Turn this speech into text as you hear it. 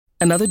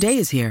Another day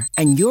is here,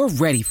 and you're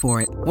ready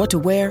for it. What to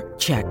wear?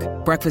 Check.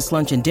 Breakfast,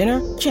 lunch, and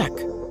dinner? Check.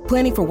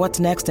 Planning for what's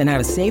next and how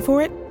to save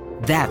for it?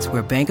 That's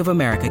where Bank of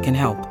America can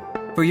help.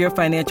 For your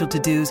financial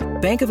to-dos,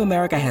 Bank of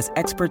America has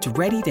experts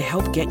ready to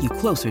help get you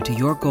closer to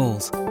your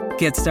goals.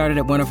 Get started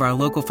at one of our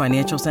local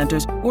financial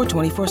centers or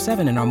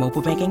 24/7 in our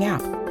mobile banking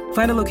app.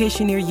 Find a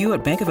location near you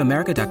at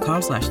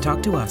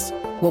bankofamerica.com/talktous.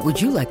 What would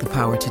you like the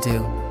power to do?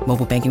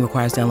 Mobile banking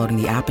requires downloading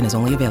the app and is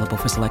only available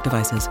for select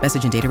devices.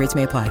 Message and data rates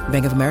may apply.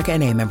 Bank of America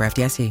N.A., member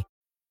FDIC.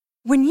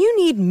 When you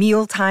need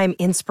mealtime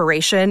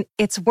inspiration,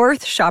 it's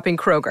worth shopping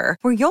Kroger,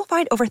 where you'll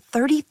find over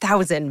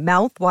 30,000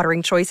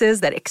 mouth-watering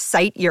choices that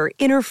excite your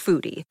inner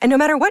foodie. And no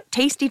matter what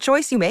tasty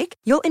choice you make,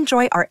 you'll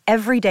enjoy our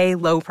everyday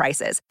low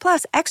prices,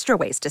 plus extra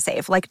ways to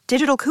save, like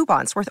digital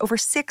coupons worth over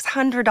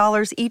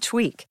 $600 each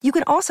week. You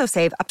can also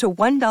save up to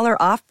 $1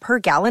 off per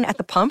gallon at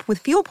the pump with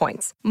fuel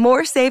points.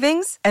 More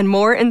savings and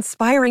more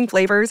inspiring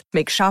flavors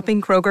make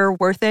shopping Kroger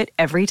worth it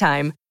every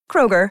time.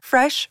 Kroger,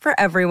 fresh for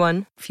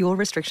everyone. Fuel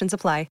restrictions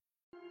apply.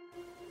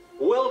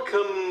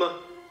 Welcome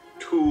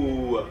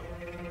to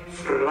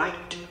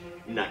Fright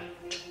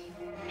Night.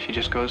 She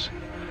just goes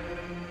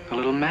a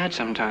little mad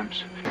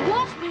sometimes.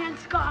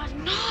 Wolfman's got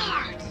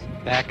nards.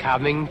 They're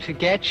coming to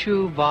get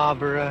you,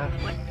 Barbara.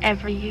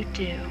 Whatever you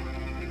do,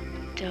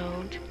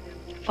 don't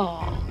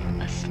fall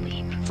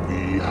asleep.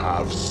 We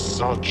have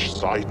such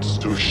sights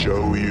to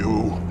show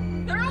you.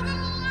 They're all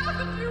gonna laugh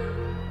at you.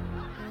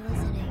 You're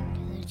listening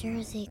to the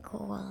Jersey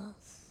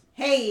Ghouls.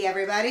 Hey,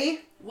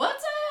 everybody.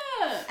 What's up?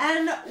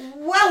 And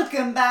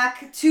welcome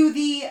back to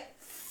the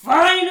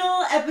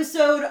final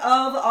episode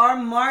of our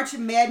March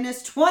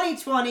Madness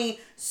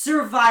 2020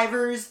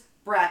 Survivors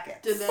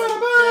Bracket.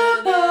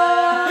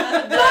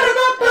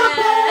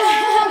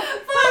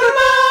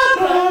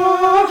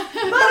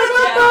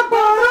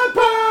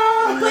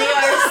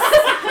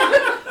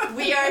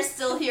 We are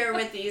still here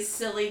with these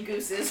silly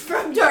gooses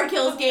from Dark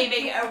Hills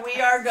Gaming, and we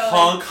are going...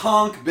 Honk,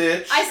 honk,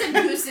 bitch. I said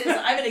gooses.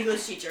 I'm an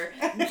English teacher.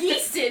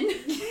 Geeson.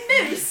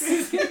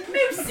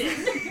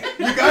 Moosin.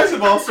 You guys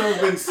have also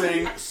been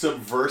saying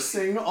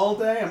subversing all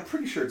day. I'm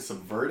pretty sure it's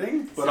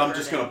subverting, but I'm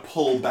just going to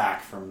pull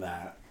back from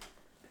that.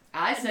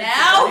 I said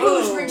now subverting.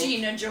 Who's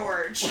Regina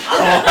George?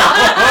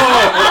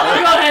 I'll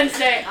go ahead and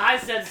say I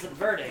said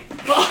subverting.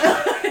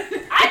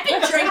 I've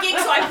been drinking,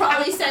 so I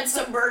probably said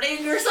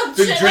subverting or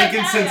something. Been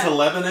drinking since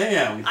 11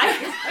 a.m.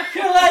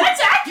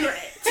 That's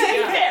accurate, to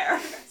be fair.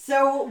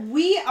 So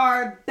we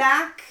are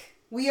back.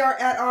 We are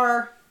at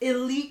our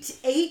Elite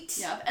 8.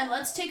 Yep, and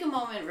let's take a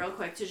moment real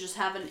quick to just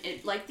have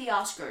like the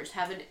Oscars,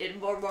 have an in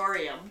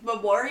memoriam.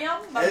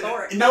 Memoriam?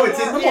 No, it's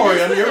in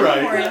memoriam, you're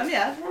right. Memoriam,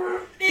 yeah.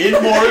 In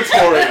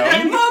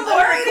moratorium. No,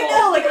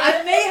 like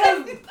I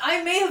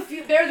may have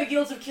bear the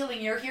guilt of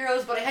killing your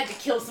heroes, but I had to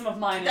kill some of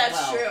mine as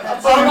well.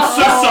 That's true. I'm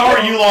so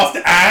sorry you lost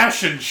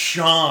Ash and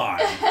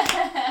Sean.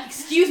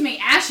 Excuse me,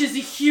 Ash is a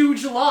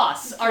huge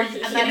loss. Are you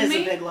kidding me? That is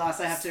a big loss,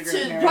 I have to agree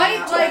with Mary.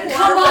 Right? Like,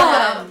 come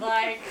on!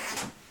 Like,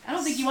 I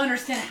don't think you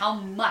understand how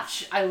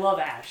much I love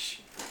Ash.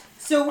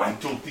 So I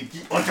don't think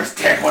you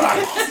understand what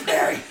I lost,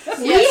 Mary.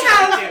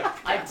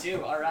 I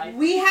do, alright?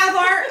 We have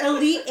our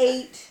Elite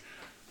 8.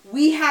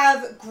 We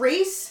have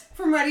Grace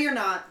from Ready or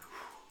Not.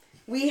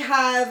 We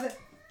have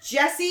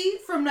Jesse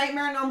from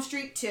Nightmare on Elm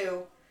Street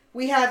 2.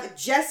 We have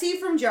Jesse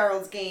from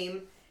Gerald's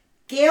Game.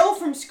 Gail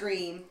from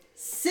Scream.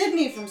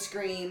 Sydney from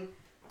Scream.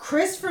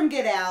 Chris from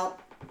Get Out.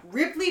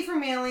 Ripley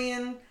from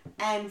Alien.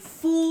 And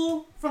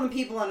Fool from The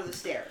People Under the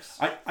Stairs.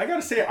 I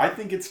gotta say, I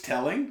think it's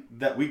telling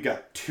that we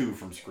got 2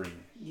 from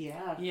Scream.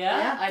 Yeah.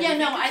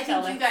 I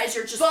think you guys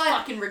are just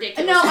fucking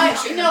ridiculous.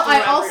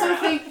 I also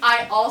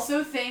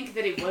think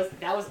that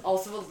that was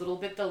also a little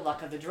bit the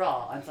luck of the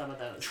draw on some of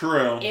those.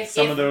 True.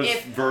 Some of those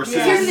verses.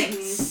 Here's the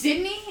thing,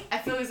 Sydney, I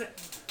feel like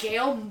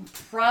Gail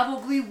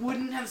probably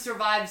wouldn't have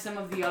survived some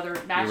of the other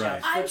matchups.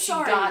 Right. I'm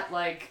sorry.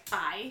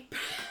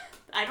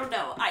 I don't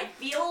know. I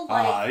feel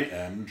like... I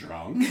am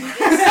drunk.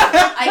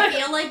 I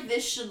feel like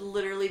this should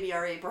literally be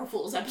our April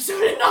Fool's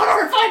episode and not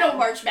our final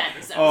March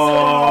Madness episode.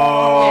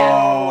 Oh.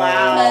 Yeah.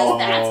 Wow.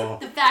 Because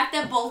the fact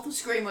that both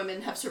Scream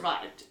women have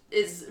survived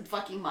is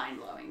fucking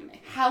mind-blowing to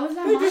me. How is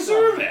that They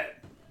deserve it.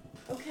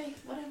 Okay,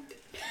 whatever.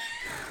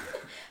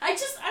 I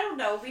don't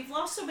know. We've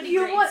lost so many You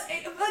know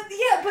grades.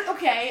 what? But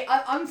okay.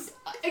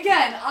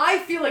 I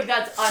feel like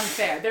that's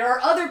unfair. There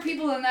are other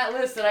people in that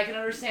list that I can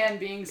understand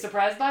being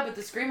surprised by, but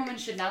the Scream woman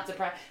should not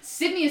surprise.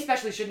 Sydney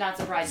especially should not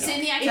surprise me.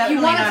 Sydney, if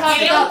you want to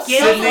talk about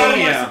Gail,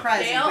 more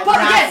surprising, but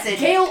not Sydney.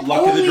 Gail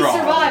only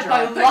survived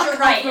by luck of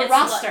the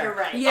roster. You're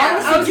right.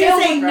 Yeah, Honestly, Gail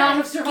would not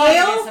have survived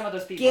against some of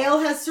those people. Gail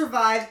has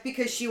survived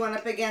because she went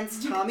up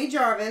against Tommy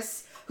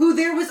Jarvis, who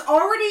there was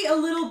already a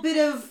little bit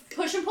of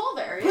push and pull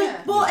there,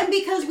 yeah. Well, and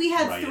because we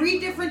had 3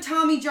 different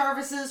Tommy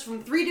Jarvises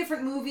from 3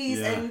 different movies,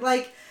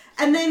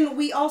 and then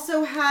we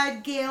also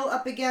had Gail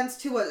up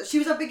against, who was it? She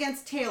was up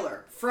against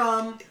Taylor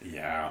from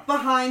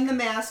Behind the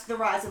Mask, The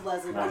Rise of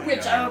Leslie Warren.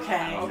 Which,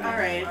 okay. All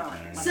right.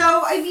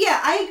 So,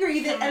 I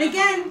agree that, and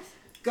again,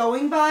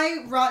 going by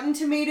Rotten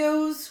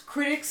Tomatoes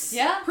critics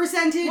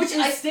percentage, which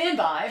I stand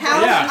by.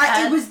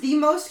 It was the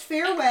most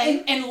fair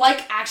way. And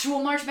like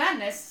actual March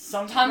Madness,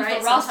 sometimes the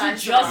roster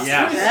just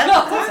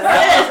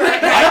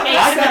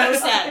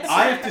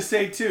I have to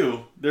say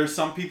too, there's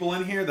some people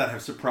in here that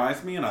have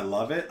surprised me, and I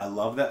love it. I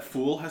love that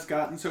Fool has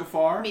gotten so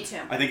far. Me too.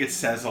 I think it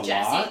says a lot.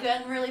 Jesse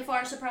gotten really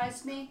far,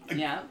 surprised me.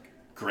 Yeah.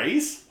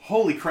 Grace?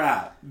 Holy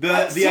crap. The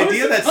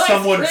idea that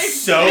someone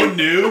so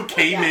new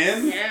came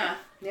in.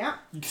 Yeah.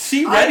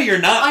 See Ready or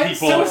Not,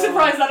 people. I'm so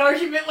surprised that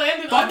argument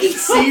landed on me. Fucking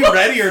see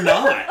Ready or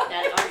Not.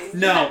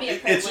 No,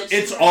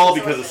 it's all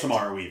because of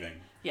Samara Weaving.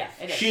 Yeah,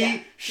 it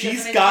is.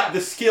 She's got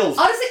the skills.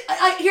 Honestly,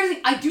 here's the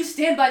thing. I do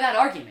stand by that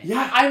argument.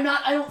 Yeah. I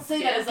don't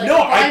say that as like. No,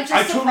 I'm just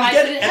I totally surprised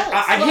get that it. it And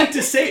helps. I hate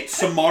to say it,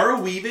 Samara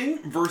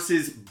Weaving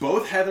versus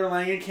both Heather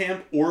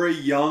Langenkamp or a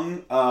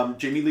young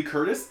Jamie Lee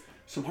Curtis.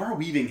 Samara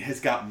Weaving has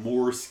got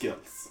more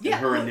skills in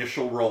her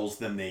initial roles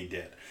than they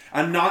did.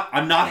 I'm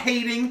not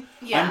hating.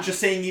 Yeah. I'm just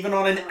saying, even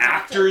on an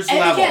actor's and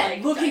level.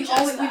 Again, we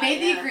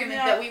made the agreement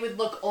that we would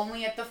look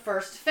only at the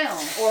first film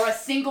or a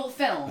single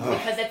film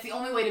because that's the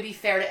only way to be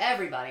fair to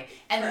everybody.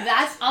 And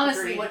that's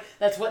honestly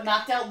what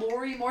knocked out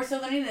Laurie more so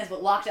than anything. That's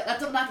what knocked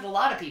out a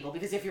lot of people,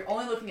 because if you're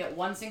only looking at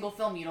one single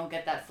film, you don't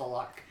get that full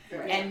arc.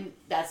 Right. And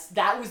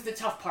that was the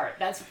tough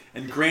part.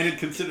 And granted,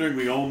 considering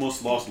we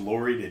almost lost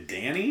Laurie to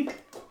Danny,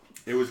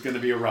 it was going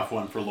to be a rough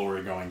one for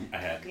Laurie going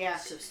ahead. Yeah.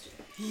 So stupid.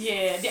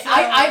 Yeah,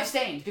 I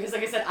abstained because,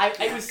 like I said,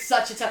 it was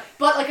such a tough.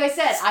 But like I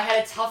said, I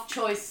had a tough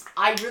choice.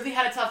 I really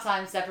had a tough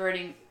time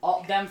separating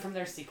them from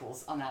their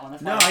sequels on that one.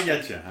 That's why I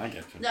get you.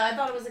 No, I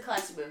thought it was a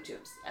classic move too.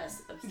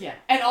 Yeah,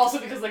 and also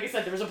because, like I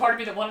said, there was a part of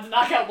me that wanted to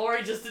knock out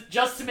Laurie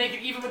just to make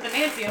it even with the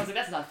Nancy. And I was like,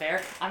 that's not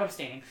fair. I'm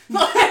abstaining.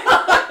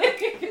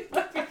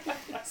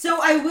 So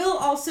I will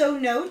also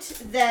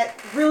note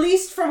that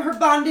released from her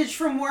bondage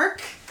from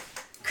work,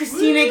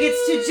 Christina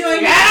gets to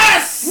join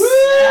us. Woo!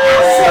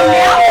 So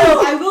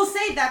now, I will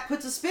say that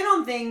puts a spin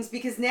on things,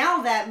 because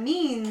now that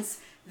means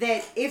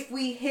that if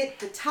we hit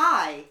the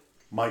tie,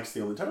 Mike's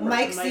the only tiebreaker.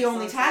 Mike's the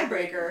only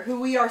tiebreaker,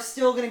 who we are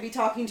still going to be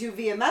talking to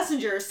via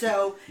Messenger.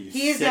 So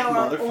he is now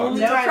our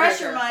only tiebreaker. No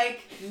pressure,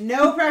 Mike.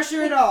 No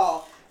pressure at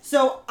all.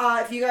 So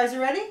if you guys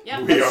are ready,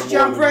 let's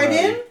jump right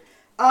in.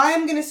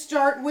 I'm going to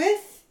start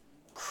with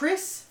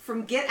Chris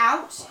from Get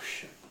Out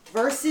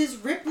versus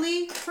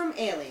Ripley from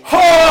Alien. Oh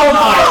my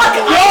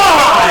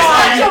God!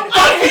 I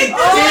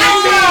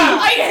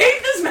hate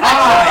this match.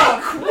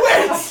 I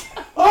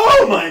quit!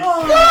 Oh my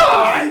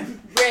God!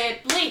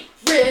 Ripley.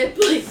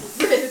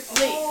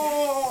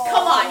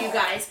 Come on, you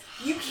guys.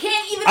 You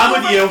can't even I'm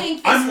with you. overthink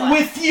this I'm one.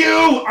 with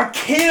you. I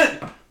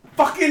can't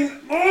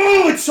fucking.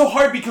 Oh, it's so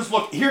hard because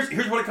look,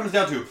 here's what it comes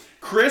down to.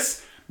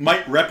 Chris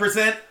might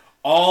represent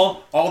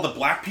all the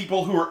black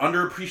people who are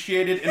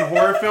underappreciated in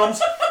horror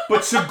films,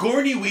 but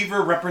Sigourney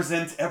Weaver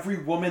represents every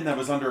woman that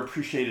was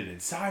underappreciated in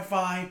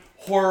sci-fi,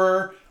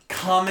 horror,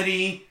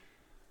 comedy.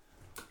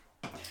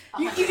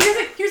 Here's the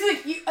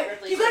thing.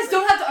 You guys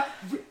don't have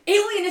to.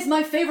 Alien is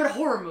my favorite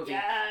horror movie.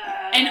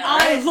 And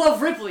I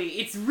love Ripley.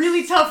 It's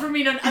really tough for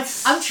me to.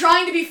 I'm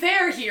trying to be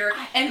fair here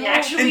and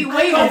actually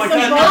wait. Oh my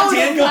God,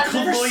 Daniel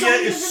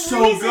Kaluuya is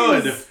so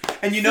good.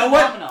 And you know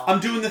what? I'm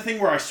doing the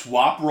thing where I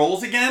swap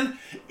roles again.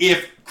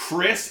 If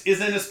Chris is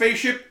in a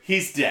spaceship,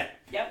 he's dead.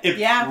 Yep. If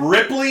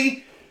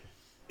Ripley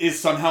is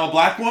somehow a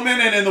black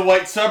woman and in the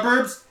white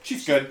suburbs,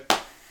 she's good.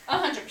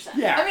 100%.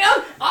 Yeah. I mean,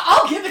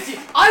 I'll give it to you.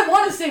 I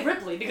want to say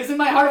Ripley because in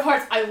my heart of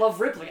hearts, I love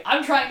Ripley.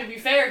 I'm trying to be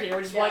fair here,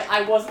 which is why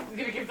I wasn't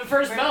going to give the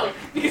first vote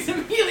because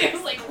immediately I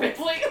was like,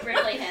 Ripley?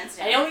 Ripley, hands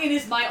down. Alien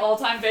is my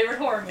all-time favorite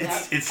horror movie.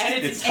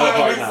 It's so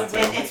hard not to.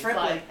 It's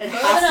Ripley. It Moving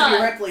has to on. be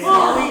Ripley. We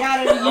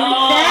got a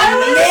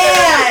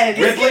man.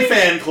 Ripley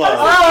fan club.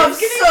 Oh, I'm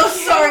so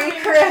sorry,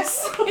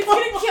 Chris. It's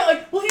gonna kill.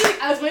 Well, here's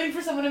I was waiting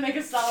for someone to make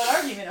a solid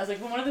argument. I was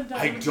like, well, one of them does.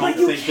 I don't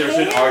think there's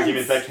an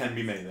argument that can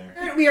be made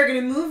there. We are going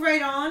to move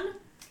right on.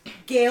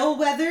 Gale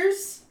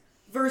Weathers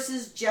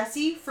versus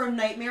Jesse from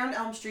Nightmare on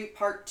Elm Street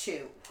Part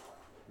 2.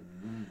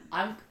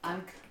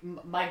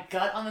 My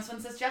gut on this one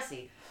says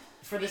Jesse.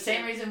 For the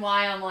same reason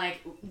why I'm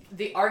like,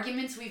 the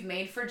arguments we've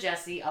made for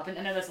Jesse up and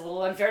I know that's a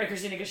little unfair to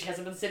Christina because she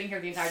hasn't been sitting here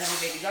the entire time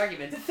we made these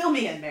arguments. Fill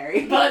me in,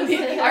 Mary. But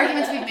the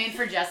arguments we've made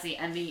for Jesse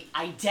and the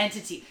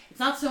identity,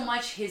 it's not so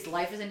much his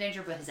life is in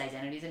danger, but his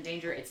identity is in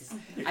danger. It's his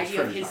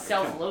idea of his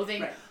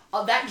self-loathing.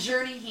 Right. That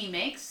journey he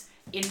makes,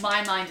 in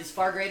my mind, is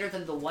far greater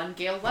than the one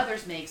Gale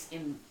Weathers makes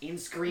in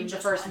Scream, the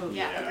first movie.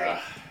 Yeah, agreed.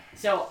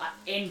 So,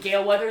 and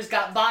Gale Weathers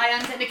got by on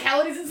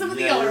technicalities in some of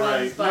the other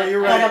ones, but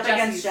you're right. Up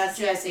against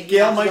Jesse.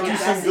 Gail might do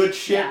some good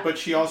shit, but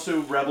she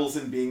also revels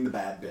in being the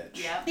bad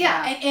bitch.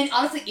 Yeah. And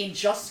honestly, in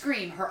just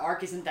Scream, her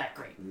arc isn't that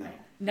great. No.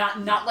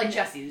 Not like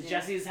Jesse's.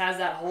 Jesse's has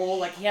that whole,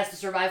 like, he has to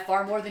survive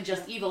far more than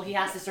just evil. He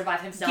has to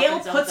survive himself. Gail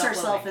and puts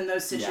herself in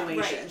those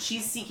situations. Right.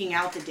 She's seeking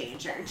out the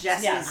danger.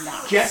 Jesse's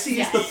not. Jesse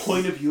is the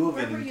point of view of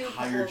an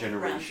entire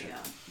generation.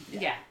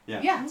 Yeah.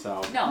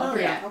 So No,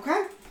 agree.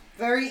 Okay.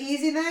 Very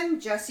easy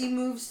then. Jesse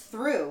moves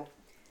through.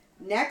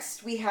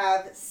 Next, we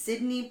have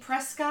Sydney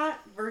Prescott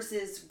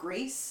versus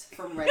Grace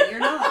from Ready or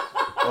Not.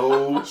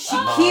 Oh, she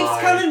keeps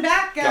coming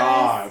back, guys.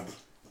 God.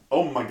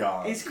 Oh my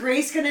God. Is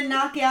Grace gonna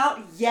knock out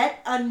yet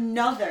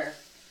another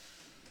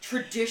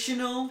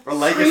traditional A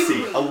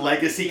legacy character.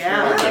 Legacy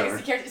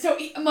character. So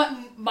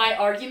my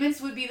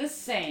arguments would be the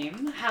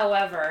same.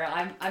 However,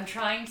 I'm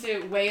trying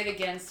to weigh it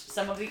against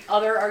some of the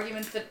other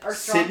arguments that are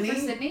strong for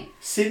Sydney.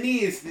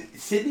 Sydney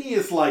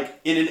is like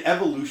in an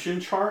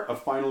evolution chart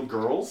of Final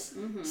Girls.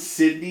 Mm-hmm.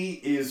 Sydney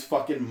is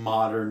fucking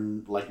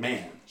modern like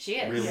man. She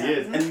is. Really Yeah.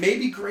 is. And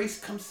maybe Grace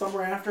comes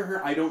somewhere after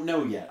her. I don't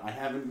know yet. I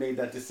haven't made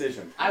that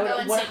decision. I would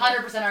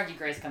 100% argue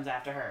Grace comes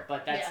after her,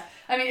 but that's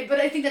but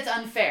I think that's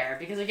unfair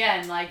because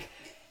again, like.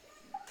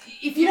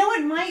 If you know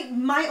what,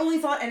 my only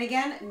thought, and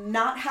again,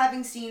 not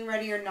having seen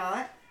Ready or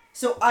Not,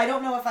 so I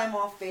don't know if I'm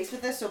off base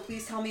with this, so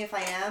please tell me if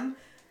I am.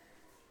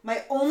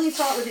 My only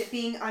thought with it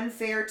being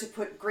unfair to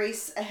put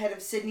Grace ahead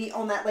of Sydney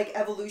on that, like,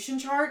 evolution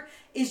chart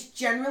is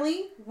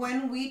generally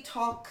when we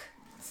talk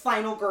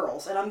Final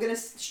Girls, and I'm going to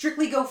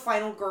strictly go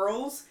Final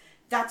Girls,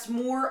 that's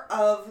more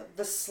of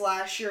the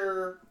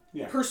slasher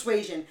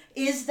persuasion.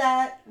 Is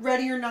that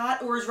Ready or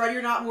Not, or is Ready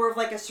or Not more of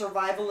like a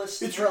survivalist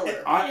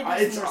thriller?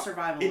 It's more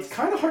survivalist. It's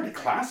kind of hard to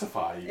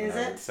classify, even,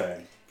 I would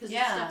say. Because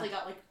it's definitely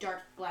got like dark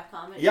black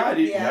comedy. Yeah,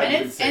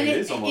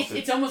 it's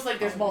almost like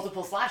there's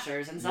multiple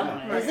slashers in some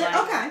ways. Is it?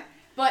 Okay.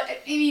 But I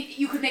mean,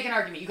 you could make an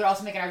argument. You could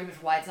also make an argument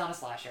for why it's not a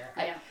slasher.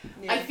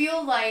 I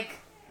feel like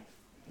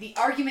the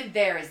argument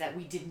there is that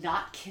we did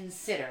not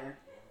consider.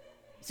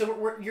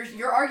 So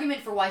your argument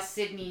for why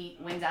Sydney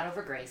wins out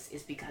over Grace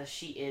is because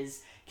she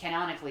is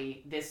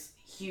canonically this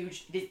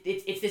huge.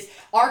 It's this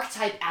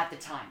archetype at the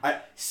time.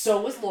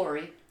 So was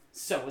Laurie.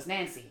 So was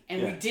Nancy.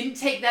 And we didn't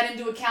take that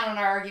into account in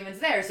our arguments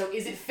there. So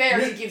is it fair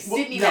to give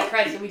Sydney that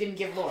credit that we didn't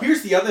give Laurie?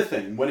 Here's the other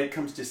thing. When it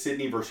comes to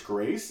Sydney versus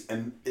Grace,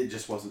 and it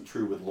just wasn't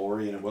true with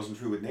Laurie and it wasn't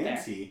true with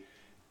Nancy,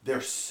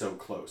 they're so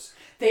close.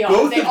 They are.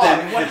 Both they of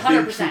them are,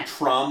 had been through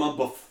trauma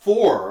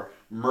before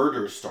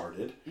murder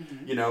started.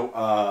 Mm-hmm. You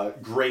know,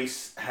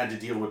 Grace had to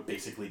deal with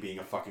basically being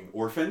a fucking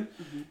orphan.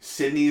 Mm-hmm.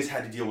 Sydney has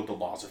had to deal with the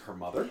loss of her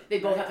mother. They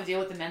both have to deal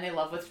with the men they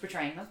love with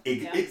betraying them.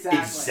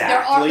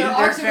 Exactly. Their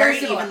arcs are very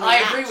similar. I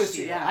agree with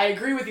you. I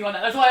agree with you on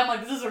that. That's why I'm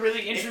like, this is a really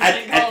interesting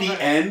At the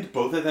end,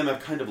 both of them have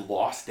kind of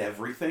lost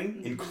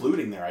everything,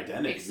 including their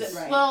identities.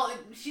 Well,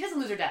 she doesn't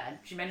lose her dad.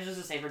 She manages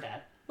to save her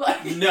dad.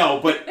 No,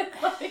 but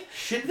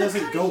shit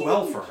doesn't go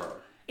well for her.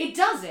 It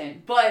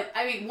doesn't, but,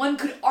 I mean, one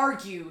could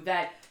argue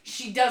that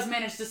she does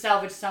manage to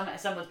salvage some.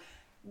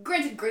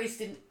 Granted,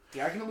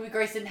 the argument would be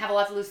Grace didn't have a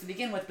lot to lose to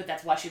begin with, but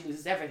that's why she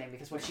loses everything,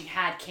 because what she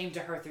had came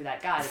to her through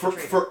that guy.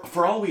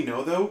 For all we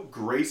know, though,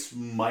 Grace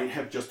might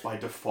have just by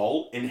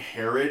default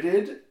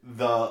inherited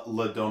the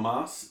Le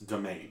Domas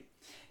domain.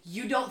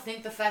 You don't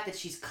think the fact that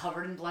she's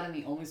covered in blood and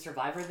the only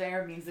survivor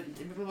there means that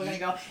people are going to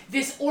go,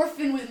 this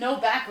orphan with no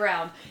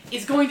background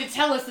is going to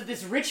tell us that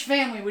this rich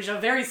family, which is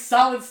a very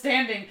solid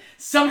standing,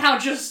 somehow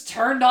just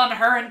turned on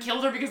her and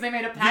killed her because they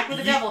made a pact with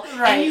the devil.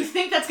 Right. And you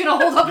think that's going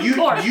to hold up in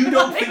court. You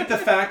don't think the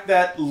fact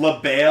that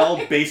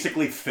LaBelle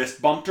basically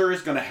fist bumped her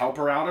is going to help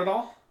her out at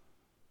all?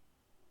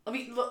 I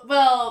mean,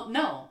 well,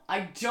 no.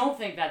 I don't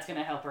think that's going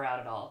to help her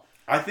out at all.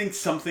 I think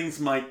some things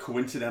might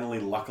coincidentally,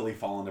 luckily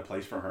fall into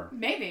place for her.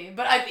 Maybe,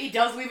 but it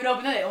does leave it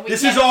open to it.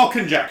 This is all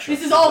conjecture.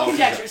 This is all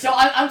conjecture. So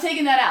I'm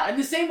taking that out. In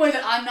the same way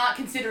that I'm not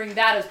considering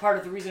that as part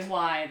of the reason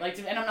why,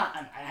 and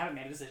I haven't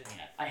made a decision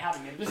yet.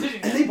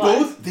 And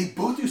they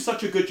both do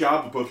such a good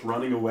job of both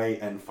running away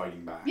and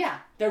fighting back. Yeah,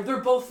 they're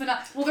both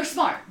phenomenal. Well, they're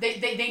smart.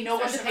 They know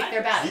when to pick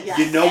their battles.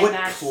 You know what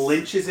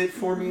clinches it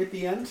for me at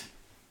the end?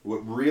 What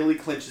really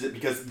clinches it,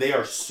 because they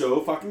are so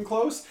fucking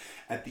close,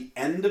 at the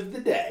end of the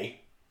day,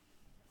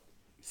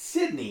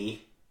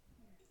 Sydney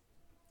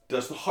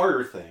does the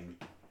harder thing,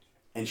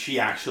 and she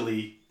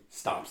actually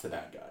stops the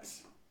bad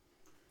guys.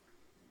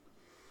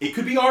 It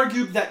could be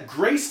argued that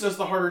Grace does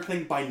the harder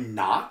thing by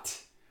not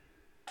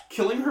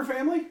killing her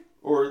family,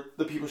 or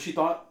the people she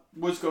thought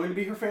was going to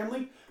be her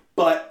family,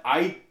 but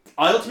I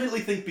ultimately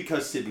think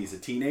because Sydney's a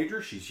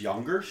teenager, she's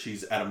younger,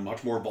 she's at a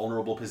much more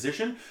vulnerable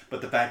position,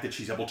 but the fact that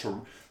she's able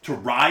to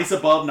rise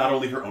above not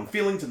only her own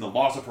feelings and the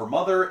loss of her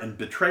mother and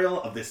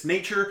betrayal of this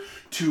nature,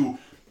 to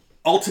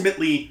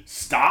ultimately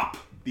stop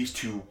these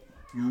two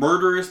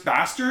murderous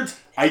bastards,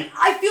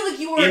 I feel like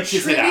you are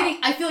attributing.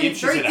 I feel like it's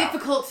very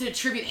difficult to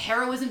attribute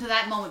heroism to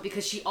that moment,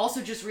 because she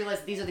also just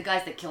realized these are the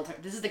guys that killed her.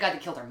 This is the guy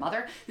that killed her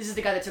mother. This is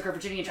the guy that took her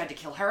virginity and tried to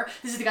kill her.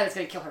 This is the guy that's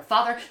going to kill her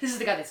father. This is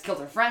the guy that's killed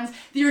her friends.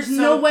 There's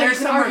no way there's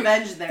some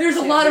revenge there. There's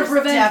a lot of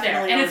revenge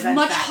there, and it's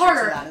much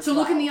harder to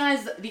look in the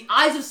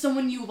eyes of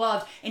someone you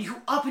loved and who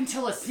up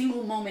until a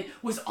single moment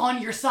was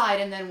on your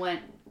side and then went,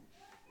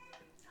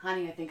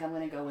 honey, I think I'm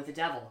going to go with the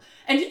devil.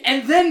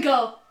 And then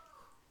go,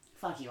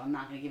 fuck you, I'm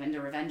not going to give in to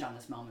revenge on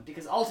this moment,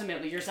 because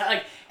ultimately you're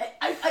like,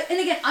 and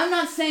again, I'm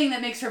not saying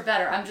that makes her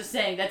better, I'm just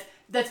saying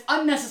that's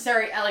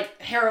unnecessary,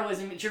 like,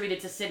 heroism attributed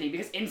to Sydney,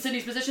 because in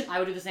Sydney's position, I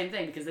would do the same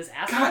thing, because this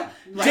asshole...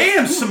 God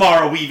damn,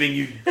 Samara Weaving,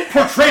 you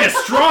portrayed a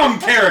strong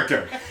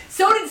character!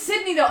 So did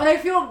Sydney, though, and I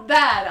feel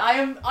bad.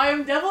 I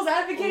am devil's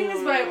advocating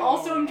this, but I'm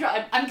also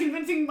I'm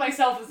convincing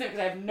myself the same, because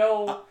I have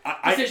no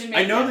decision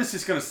making. I know this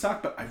is going to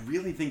suck, but I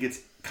really think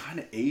it's kind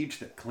of age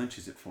that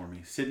clinches it for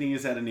me. Sydney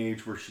is at an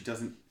age where she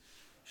doesn't...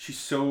 She's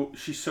so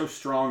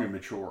strong and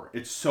mature.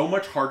 It's so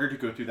much harder to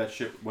go through that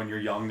shit when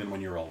you're young than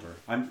when you're older.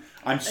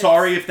 I'm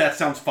sorry if that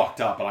sounds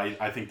fucked up, but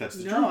I think that's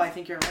the truth. No, I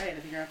think you're right. I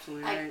think you're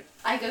absolutely right.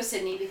 I go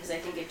Sydney because I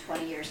think in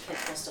 20 years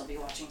kids will still be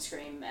watching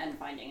Scream and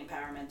finding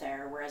empowerment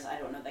there, whereas I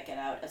don't know that Get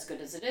Out, as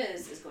good as it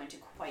is going to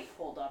quite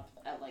hold up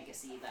a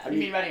legacy that... You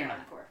mean Ready or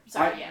Not?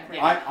 Sorry,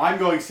 I'm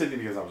going Sydney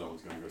because I was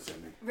always going to go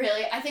Sydney.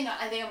 Really? I think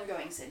I'm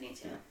going Sydney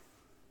too.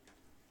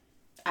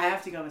 I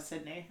have to go with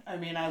Sydney. I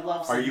mean, I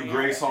love Sydney. Are you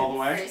Grace all the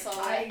way? Grace all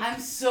the way? I'm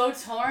so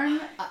torn.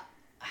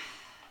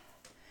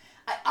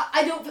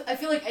 I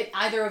feel like at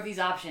either of these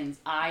options,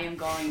 I'm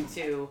going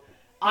to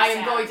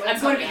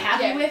be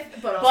happy with,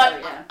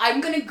 but I'm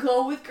going to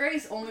go with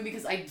Grace only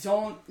because I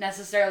don't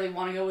necessarily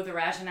want to go with the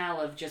rationale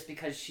of just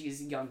because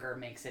she's younger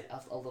makes it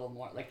a little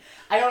more, like,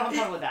 I don't have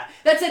fun with that.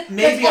 That's it.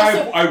 Maybe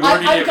also, I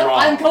worded it wrong.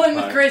 I'm going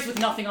with Grace with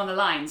nothing on the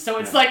line, so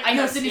it's like, I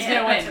know Sydney's going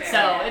to win,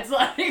 so it's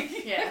like...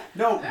 Yeah.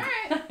 No.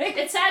 Alright.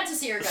 It's sad to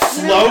see her go.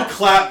 Slow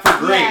clap for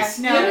Grace.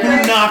 Yeah,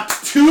 You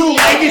knocked two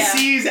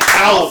legacies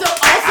out.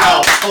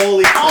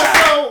 Holy crap.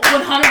 Also,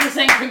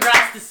 100%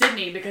 congrats to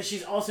Sydney because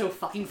she's also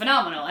fucking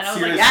phenomenal. And I was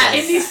Seriously. like,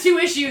 in these two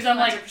issues, I'm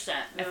like, 100%.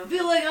 I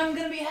feel like I'm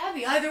going to be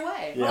happy either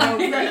way. Yeah.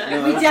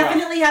 We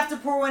definitely have to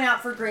pour one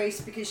out for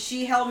Grace because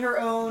she held her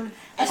own,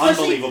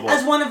 especially Unbelievable.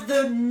 as one of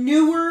the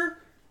newer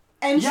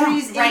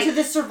entries into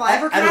the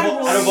Survivor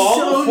category. Out of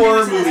all the horror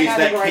new to movies this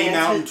that category came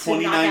out in and to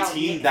knock out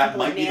 2019, that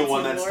might be the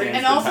one that stands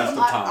And the also, test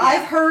of time.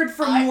 I've heard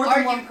from more than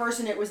argue- one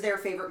person it was their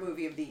favorite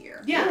movie of the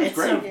year. Yeah, it's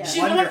great.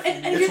 She's one of,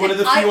 and It's one of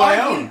the few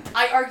I own.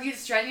 I argued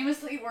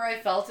strenuously where I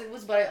felt it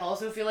was, but I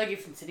also feel like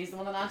if Sydney's the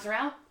one that knocks her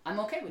out, I'm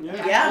okay with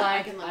it. Yeah.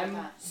 Like, I can live with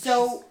that.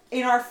 So,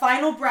 in our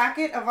final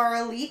bracket of our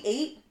Elite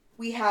Eight,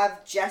 we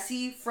have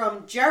Jesse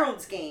from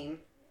Gerald's Game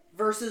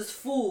versus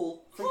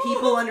Fool from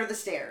People Under the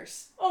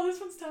Stairs. Oh, this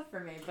one's tough for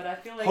me, but I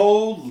feel like...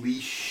 Holy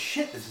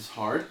shit, this is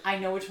hard. I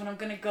know which one I'm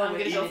going to go I'm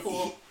with. going to go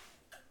Fool.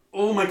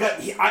 Oh my god,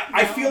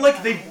 I feel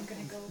like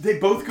they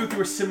both go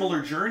through a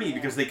similar journey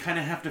because they kind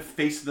of have to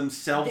face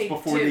themselves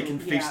before they can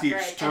face the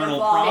external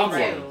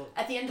problem.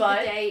 At the end of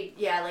the day,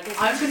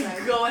 I'm going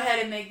to go ahead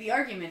and make the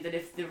argument that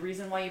if the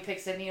reason why you pick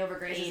Sydney over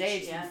Grace's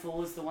age, then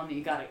Fool is the one that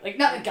you gotta, like,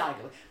 not gotta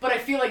go with, but I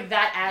feel like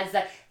that adds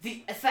that,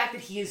 the fact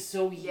that he is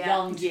so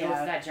young to go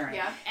through that journey.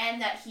 Yeah,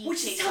 and that he Which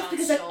is takes tough on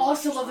because I so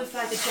also much love the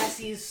fact that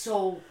Jessie is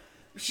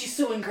she's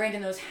so ingrained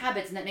in those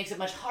habits, and that makes it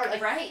much harder.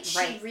 Like,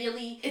 She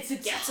really it's a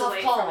gets tough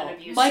away call. from an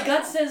abuse My cycle.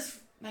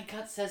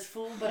 gut says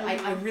Fool, but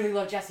I really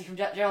love Jessie from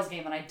Gerald's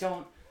Game, and I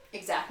don't.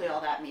 Exactly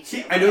all that, me too.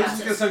 See, I know this is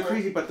going to sound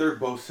crazy, but they're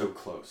both so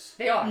close.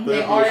 They are. They're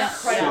They are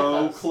both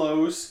incredible. so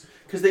close.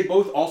 Because they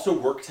both also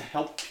work to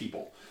help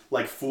people.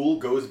 Like, Fool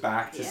goes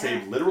back to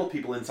save literal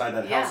people inside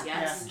that house.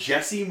 Yes.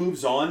 Jessie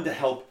moves on to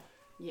help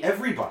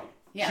everybody.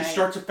 Yeah. She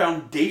starts a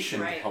foundation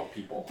to help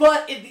people.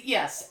 But,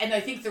 yes, and I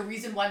think the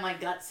reason why my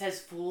gut says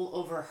Fool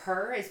over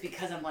her is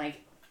because I'm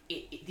like,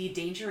 the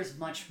danger is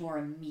much more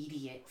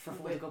immediate for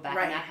Fool to go back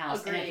in that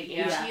house. Agreed. And at the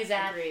age she is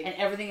at Agreed. and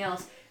everything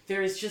else,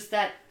 there is just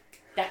that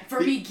for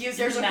me gives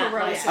there's me a that.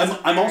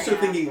 heroic I'm also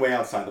thinking way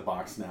outside the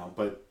box now,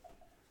 but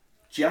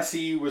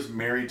Jessie was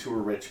married to a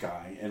rich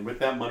guy, and with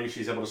that money,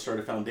 she's able to start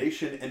a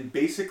foundation, and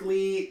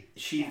basically,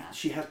 she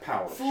has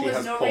power. Fool she has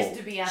has no pull. reason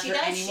to be after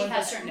anyone. She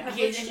has certain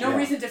he has no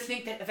reason to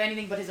think that of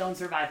anything but his own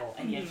survival,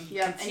 and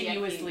yet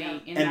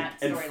continuously in that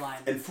storyline.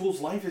 And Fool's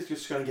life is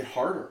just going to get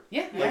harder.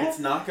 Yeah. Like, it's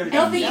not going to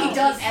Nothing be he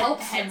does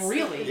helps him,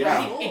 really.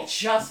 Yeah. Right? It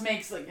just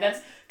makes,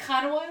 that's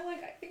kind of why,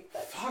 I think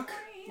that's... Fuck.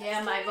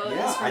 Yeah, my vote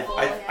Yeah, is for Fool.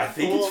 I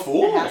think it's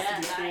Fool.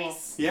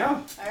 Nice.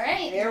 Yeah. All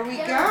right. There we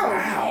go.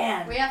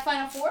 Wow. We have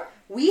final four?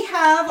 We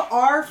have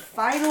our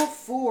final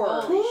four.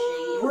 Holy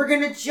shit. We're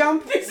going to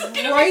jump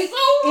right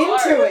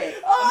into it.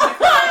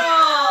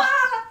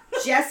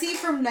 Jessie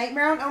from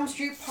Nightmare on Elm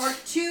Street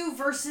Part 2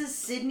 versus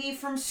Sydney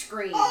from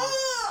Scream.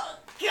 Oh,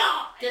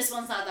 God. This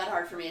one's not that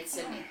hard for me. It's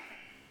Sydney.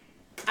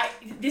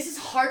 This is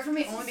hard for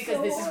me only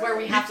because this is where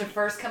we have to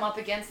first come up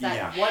against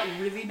that. What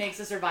really makes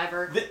a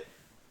survivor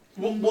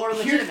more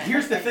legitimate.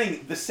 Here's the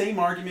thing: the same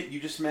argument you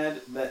just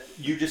said,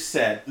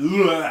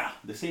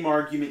 the same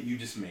argument you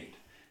just made,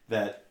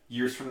 that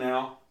years from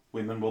now,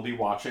 women will be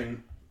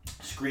watching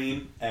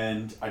Scream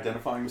and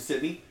identifying with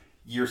Sydney.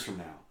 Years from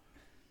now,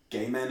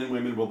 gay men and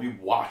women will be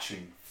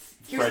watching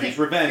Freddy's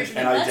Revenge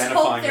and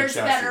identifying with Let's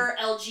Jessie. hope there's better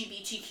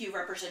LGBTQ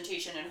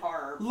representation in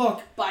horror.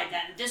 Look, by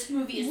then, this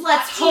movie is.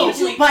 Let's hope,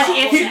 hugely but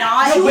if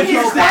not, but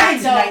here's back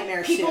that. to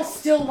Nightmare People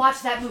still. still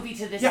watch that movie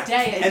to this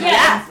day.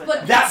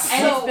 But that's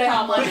so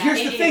problematic. But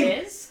here's the thing.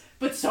 It is.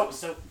 But so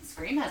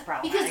Scream has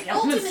problematic because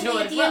elements ultimately, to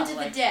it at as the well. end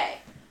of the day,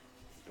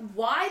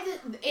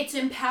 it's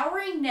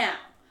empowering now,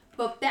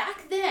 but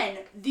back then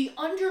the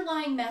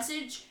underlying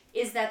message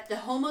is that the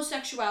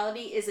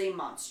homosexuality is a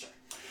monster.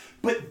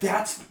 But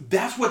that's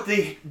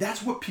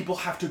what people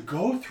have to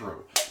go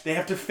through. They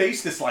have to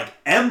face this like,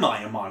 am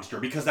I a monster?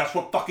 Because that's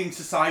what fucking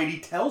society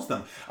tells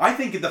them. I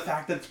think the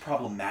fact that it's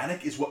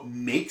problematic is what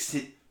makes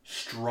it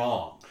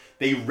strong.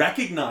 They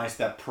recognize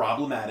that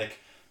problematic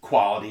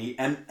quality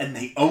and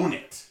they own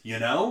it, you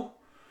know?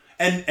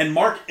 And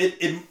Mark,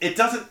 it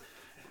doesn't,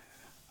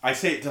 I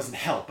say it doesn't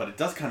help, but it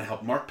does kind of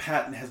help. Mark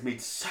Patton has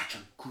made such a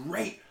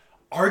great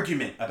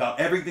argument about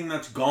everything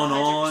that's gone 100%.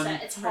 on.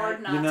 It's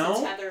hard not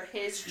to tether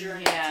his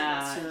journey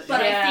to this.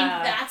 But I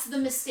think that's the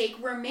mistake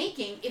we're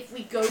making if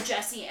we go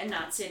Jesse and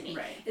not Sydney.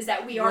 Right. Is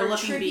that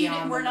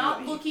we're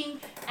not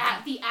looking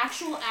at the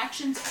actual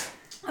actions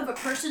of a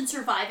person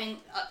surviving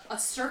a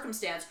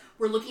circumstance.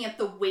 We're looking at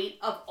the weight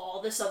of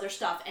all this other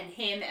stuff and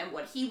him and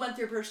what he went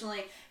through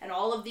personally and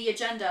all of the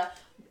agenda.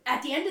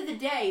 At the end of the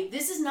day,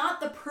 this is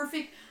not a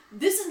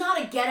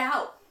Get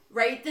Out.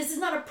 Right? This is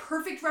not a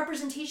perfect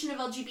representation of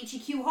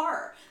LGBTQ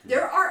horror.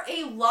 There are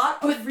a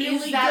lot of really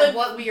good... Is that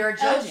what we are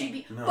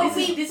judging? No.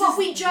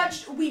 We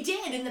judged... We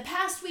did. In the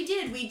past, we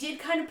did. We did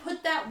kind of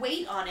put that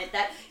weight on it,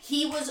 that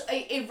he was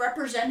a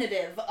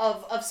representative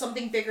of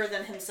something bigger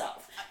than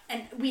himself.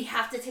 And we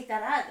have to take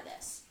that out of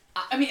this.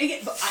 I mean,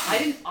 again, but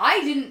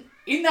I didn't...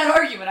 In that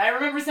argument, I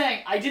remember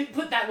saying, I didn't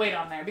put that weight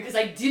on there because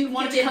I didn't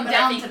want it to come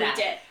down to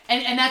that.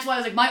 And that's why I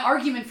was like, my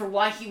argument for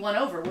why he won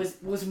over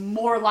was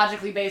more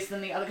logically based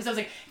than the other. Because I was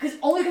like,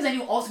 because I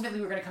knew ultimately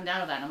we were going to come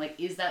down to that. And I'm like,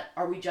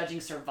 are we judging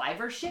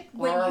survivorship?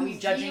 Or are we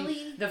judging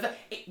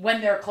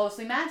when they're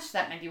closely matched?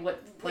 That might be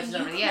what pushes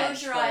over the edge. When you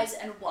close your eyes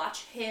and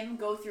watch him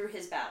go through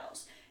his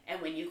battles,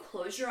 and when you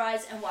close your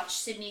eyes and watch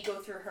Sydney go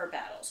through her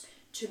battles,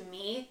 to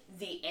me,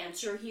 the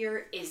answer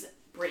here is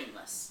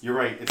brainless. You're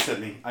right. It's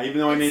Sydney. Even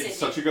though I made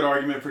such a good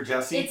argument for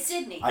Jesse, it's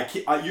Sydney.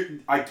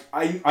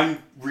 I'm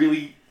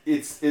really.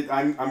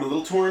 I'm a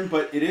little torn,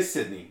 but it is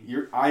Sydney.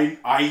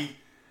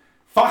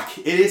 Fuck.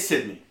 It is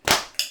Sydney.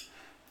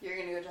 You're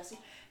gonna go, Jesse?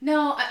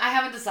 No, I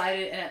haven't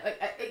decided, and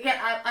again,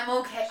 I'm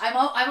okay.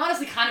 I'm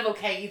honestly kind of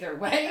okay either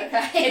way.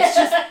 Okay. It's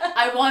just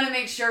I want to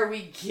make sure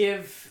we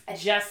give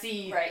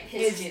Jesse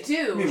his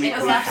due. I mean, we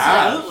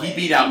have. He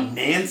beat out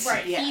Nancy.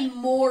 Right. Yeah. He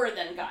more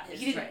than got his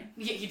due.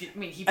 He did. I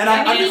mean, he. And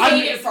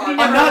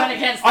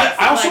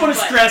I also want to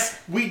stress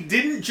we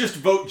didn't just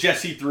vote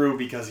Jesse through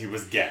because he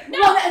was gay.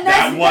 No, and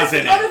that's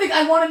the other thing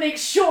I want to make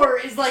sure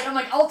is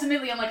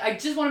ultimately I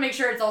just want to make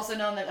sure it's also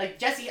known that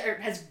Jesse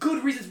has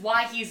good reasons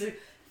why he's a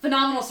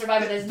phenomenal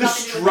survivor. The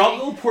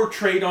struggle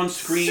portrayed on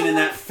screen in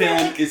that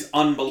film is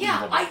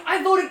unbelievable. Yeah,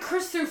 I voted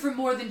Chris through for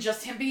more than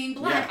just him being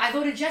black. Yeah. I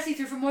voted Jesse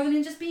through for more than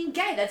him just being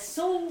gay. That's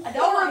so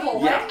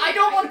horrible. Yeah. I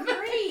don't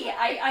agree.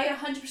 I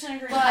 100%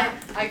 agree. But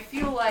I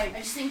feel like... I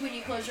just think when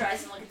you close your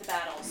eyes and look at the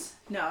battles...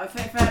 No, if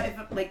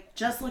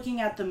just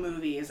looking at the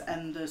movies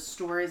and the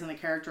stories and the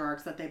character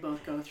arcs that they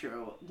both go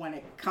through, when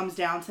it comes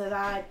down to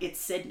that, it's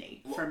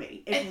Sydney for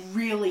me. It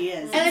really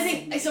is. And I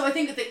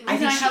think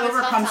she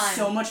overcomes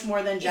so much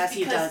more than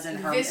Jesse does in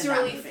her.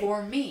 Viscerally,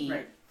 for me,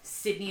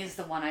 Sydney is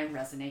the one I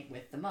resonate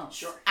with the most.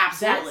 Sure,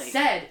 absolutely. That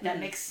said, that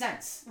makes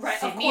sense. Right,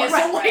 Sydney is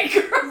a white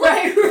girl.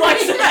 Right.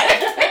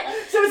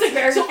 So it's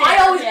very so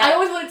I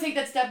always want to take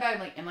that step back. I'm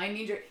like, am I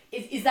knee jerk?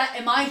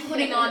 Am I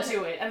putting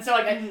onto it? And so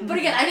but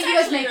again, I think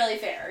you guys make really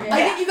fair. Yeah.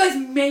 I think you guys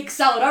make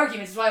solid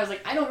arguments. That's why I was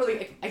like, I don't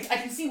really. I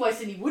can see why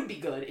Sydney would be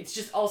good. It's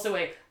just also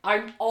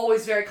I'm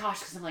always very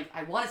cautious because I'm like,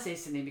 I want to say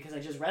Sydney because I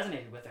just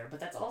resonated with her, but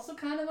that's also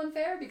kind of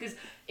unfair because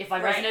if I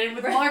resonated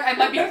with Mark, I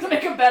might be able to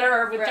make a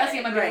better. With Jesse,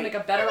 I might be able to make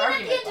a better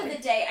argument. At the end of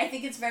the day, I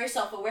think it's very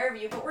self-aware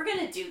of you, but we're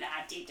gonna do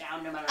that deep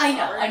down, no matter. I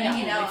know.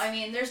 You know, I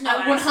mean, there's no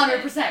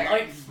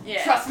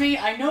 100%. Trust me,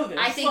 I know this.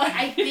 I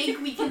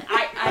think we can.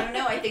 I don't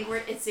know. I think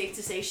it's safe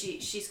to say she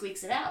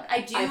squeaks it out.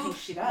 I think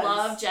she does.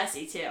 Love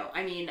Jesse too.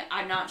 I mean,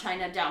 I'm not trying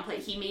to downplay.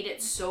 He made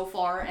it so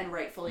far, and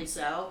rightfully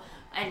so.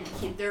 And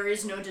there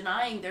is no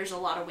denying there's a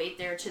lot of weight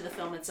there to the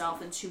film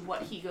itself and to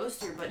what he goes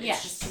through. But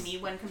it's just to me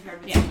when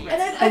compared with Sydney.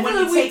 And when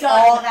you take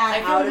all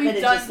that out of it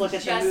and just look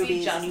at the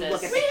movies and you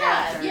look at the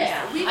characters.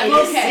 I'm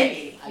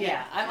okay.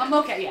 Yeah, I'm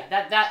okay. Yeah,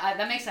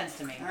 that makes sense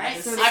to me. All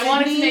right, so I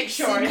wanted to make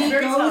sure. Sydney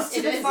goes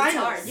to the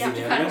finals. You have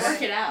to kind of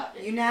work it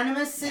out.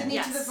 Unanimous Sydney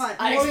to the finals.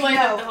 I explained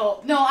it the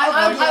whole. No,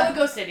 I would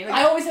go Sydney.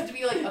 I always have to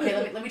be like,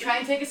 okay, let me try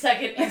and take a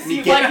second and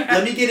see if I can.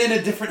 Let me get in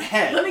a different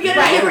head. Let me get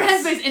in a different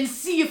headspace and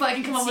see if I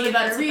can come up with a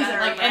better reason.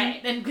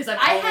 And because I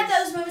had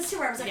those moments too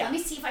where I was like, let me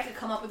see if I could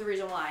come up with a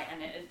reason why,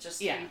 and it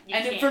just and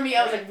for me,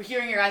 I was like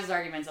hearing your guys'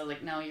 arguments. I was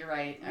like, no, you're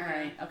right. All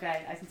right,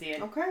 okay, I can see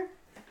it. Okay,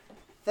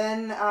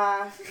 then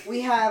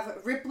we have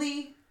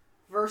Ripley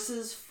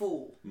versus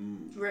Fool.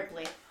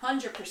 Ripley,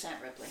 100%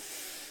 Ripley.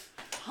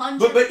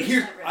 100%. But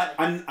here's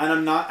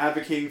I'm not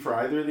advocating for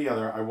either or the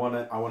other. I want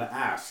to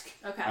ask.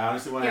 Okay. I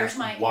honestly want to ask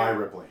why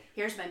Ripley.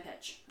 Here's my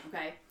pitch.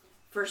 Okay.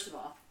 First of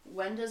all,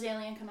 when does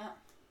Alien come out?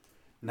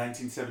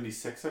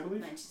 1976, I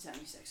believe.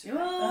 1976.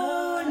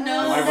 Oh, no.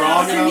 Am I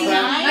wrong about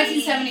that?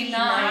 1979.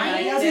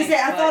 I was gonna say,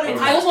 I thought it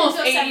was almost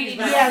 80s.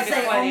 Yeah,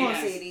 say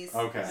almost 80s.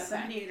 Okay.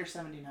 78 or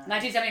 79.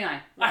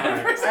 1979.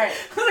 Alright.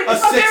 A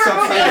 6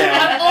 upside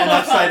down. An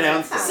upside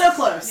down 6. So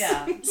close.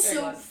 Yeah.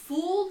 So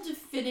Fool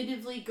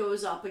definitively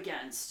goes up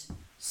against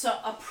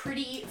a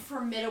pretty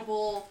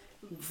formidable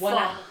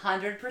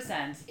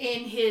 100%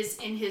 in his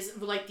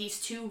like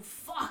these two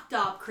fucked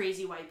up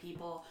crazy white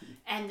people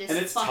and this and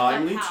it's fucked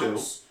timely up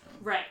house. too.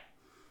 Right.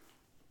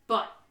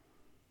 But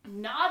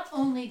not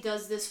only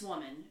does this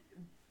woman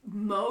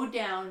mow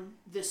down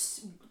the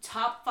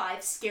top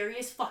 5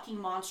 scariest fucking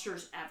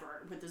monsters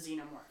ever with the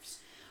xenomorphs,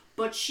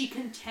 but she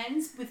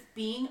contends with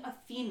being a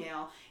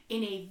female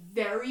in a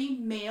very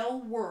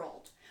male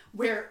world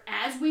where,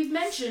 as we've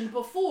mentioned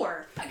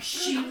before,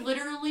 she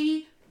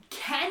literally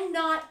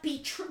cannot be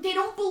true. They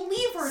don't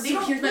believe her. They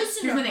don't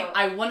listen to her. Thing.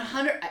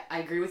 I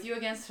agree with you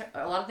against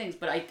a lot of things,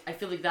 but I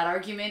feel like that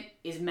argument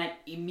is met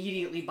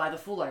immediately by the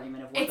Fool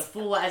argument of what the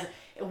Fool as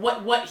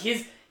what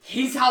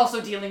he's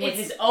also dealing with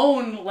his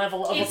own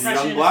level of oppression.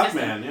 He's a young black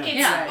man,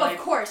 yeah. Of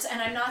course, and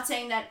I'm not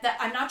saying that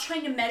I'm not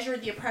trying to measure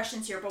the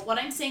oppressions here, but what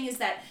I'm saying is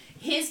that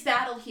his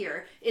battle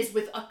here is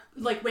with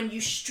when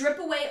you strip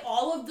away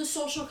all of the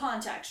social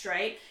context,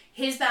 right?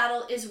 His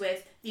battle is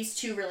with these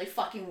two really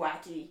fucking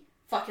wacky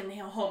fucking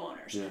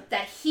homeowners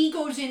that he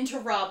goes in to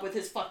rob with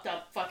his fucked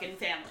up fucking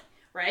family,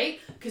 right?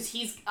 Because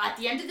he's, at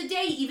the end of the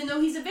day, even though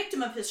he's a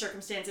victim of his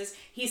circumstances,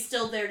 he's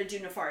still there to do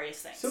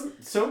nefarious things.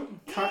 So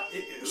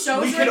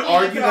we could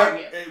argue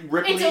that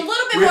Ripley, it's a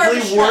little bit more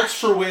of a works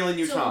for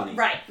Weyland-Yutani.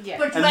 Right. Yeah.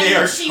 But and they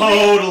are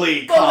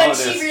totally But when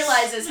colonists. she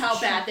realizes how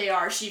bad they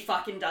are, she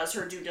fucking does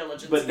her due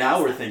diligence. But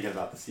now we're thinking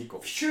about the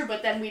sequel. Sure,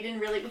 but then we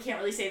can't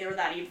really say they were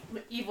that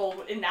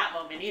evil in that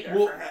moment either.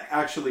 Well,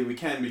 actually we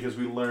can, because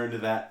we learned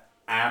that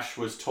Ash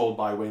was told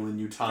by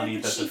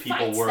Weyland-Yutani that the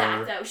people were... She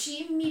fights that, though.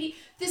 She immediately...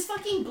 This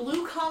fucking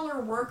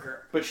blue-collar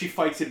worker. But she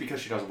fights it because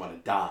she doesn't want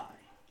to die.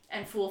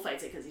 And Fool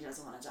fights it because he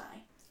doesn't want to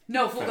die.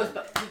 No, Fool goes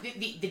back...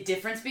 The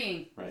difference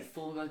being,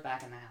 Fool goes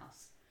back in the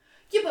house.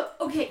 Yeah, but,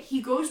 okay, he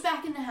goes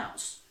back in the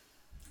house.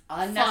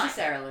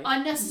 Unnecessarily. Fine.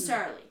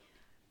 Unnecessarily.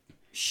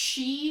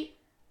 She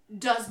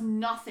does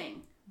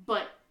nothing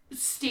but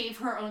save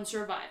her own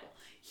survival.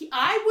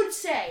 I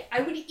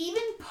would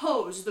even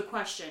pose the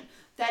question...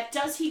 that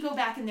does he go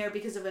back in there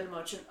because of an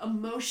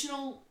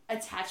emotional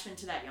attachment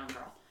to that young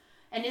girl?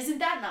 And isn't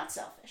that not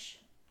selfish?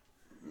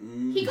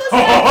 He goes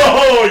back.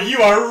 Oh,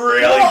 you are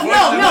really pushing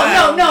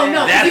that.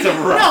 No. That's a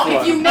rough one.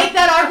 If you make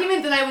that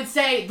argument, then I would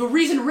say the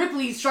reason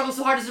Ripley struggles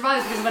so hard to survive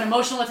is because of an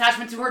emotional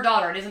attachment to her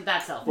daughter. And isn't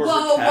that selfish?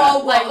 Whoa.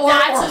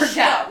 That's a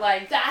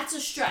stretch. That's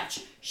a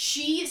stretch.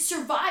 She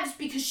survives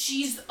because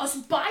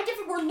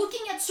we're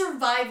looking at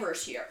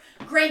survivors here.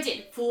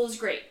 Granted, Fool is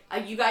great.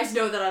 You guys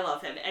know that I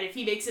love him, and if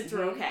he makes it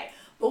through, okay.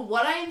 But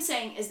what I am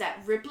saying is that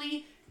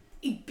Ripley,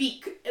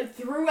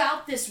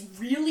 throughout this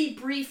really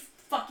brief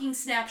fucking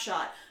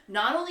snapshot,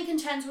 not only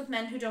contends with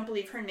men who don't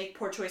believe her and make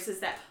poor choices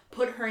that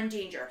put her in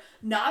danger,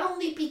 not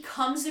only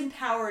becomes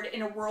empowered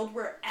in a world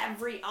where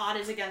every odd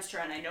is against her,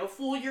 and I know,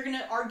 Fool, you're going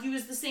to argue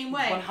is the same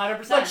way.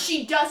 100%. But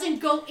she doesn't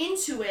go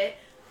into it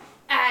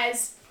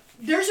as...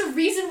 There's a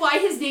reason why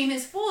his name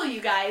is Fool,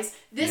 you guys.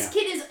 This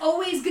kid is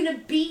always going to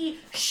be...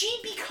 She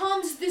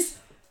becomes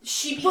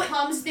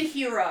the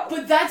hero.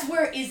 But that's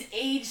where is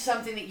age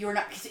something that you're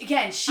not... Because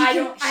again, I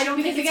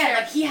don't think it's fair.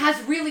 Like, he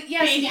has really...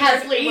 Yes, he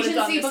has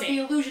agency, but the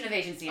illusion of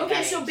agency.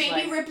 Okay, so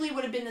Baby Ripley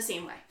would have been the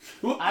same way.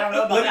 Well, I don't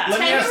know about that. Let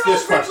me ask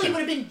this question. Ripley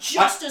would have been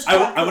just as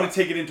hardcore. I want to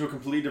take it into a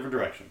completely different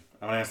direction.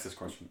 I want to ask this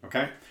question,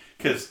 okay?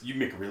 Because you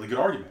make a really good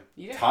argument.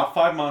 Top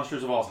 5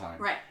 monsters of all time.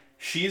 Right.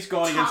 She's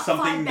going in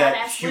something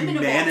that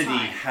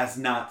humanity has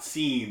not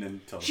seen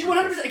until... She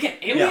 100%... Again,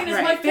 Alien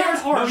is my favorite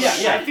horror.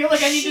 I feel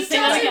like I need to say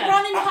that again. She doesn't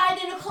run and hide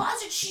in a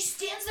closet. She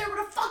stands there with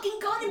a fucking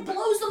gun and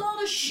blows them all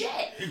to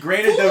shit.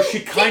 Granted, though,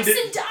 she kind of...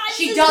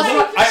 She does...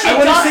 I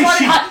want to say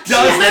she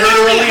does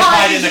literally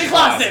hide in the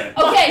closet.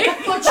 Okay,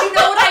 but you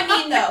know what I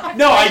mean, though.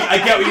 No, I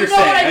get what you're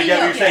saying. I get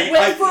what you're saying.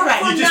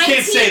 You just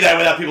can't say that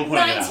without people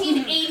pointing it out.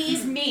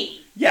 1980s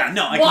me. Yeah,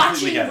 no, I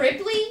completely get it. Watching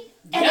Ripley,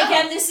 and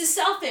again, this is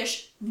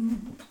selfish...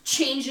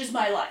 changes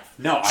my life.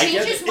 No, I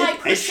get it. My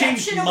it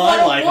changed of my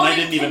what life, and I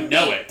didn't even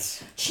know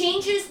it.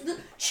 Changes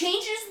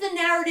the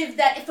narrative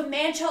that if a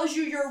man tells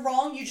you you're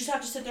wrong, you just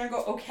have to sit there and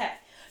go, okay.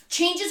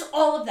 Changes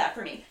all of that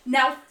for me.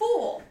 Now,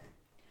 Fool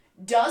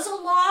does a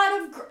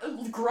lot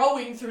of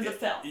growing through the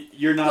film.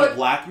 You're not a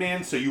black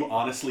man, so you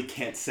honestly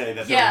can't say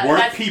that there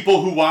weren't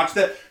people who watched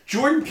that.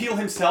 Jordan Peele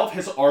himself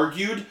has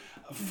argued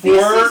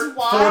for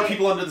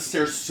People Under the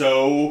Stairs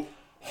so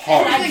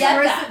hard. I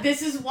get that.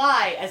 This is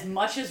why, as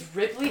much as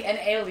Ripley and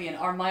Alien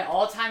are my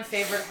all-time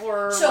favorite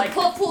horror... So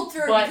pull Fool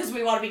through because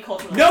we want to be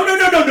cultural. No,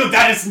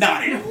 that is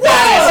not it. Whoa!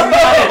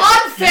 That is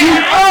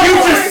unfair! You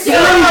just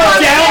threw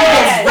down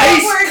the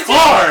race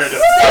card!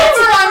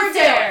 Super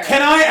unfair!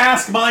 Can I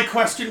ask my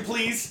question,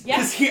 please?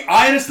 Yes. Because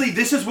honestly,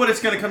 this is what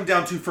it's going to come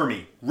down to for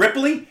me.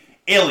 Ripley,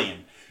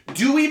 Alien.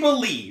 Do we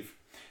believe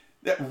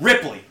that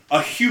Ripley,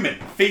 a human,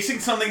 facing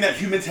something that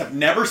humans have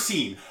never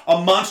seen,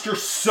 a monster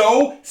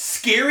so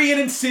scary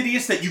and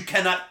insidious that you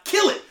cannot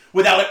kill it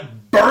without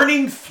it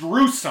burning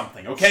through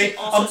something, okay? She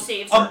also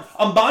saves her.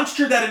 A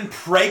monster that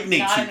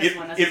impregnates Not in this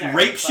one you. It necessarily,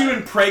 rapes you, but-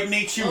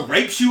 impregnates you,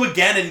 rapes you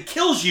again, and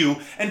kills you,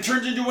 and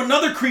turns into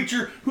another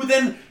creature who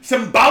then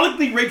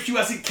symbolically rapes you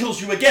as it kills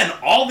you again.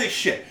 All this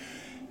shit.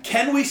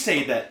 Can we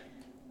say that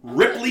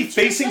Ripley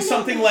facing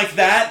something like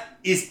that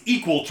is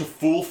equal to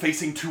Fool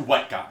facing two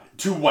white guys?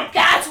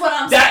 That's what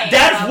I'm saying.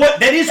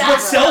 That is what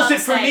That's sells what it I'm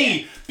for saying.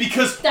 me.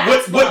 Because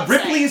That's what I'm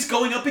Ripley saying. is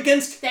going up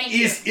against Thank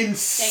you. is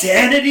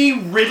insanity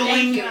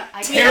riddling,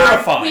 Thank you.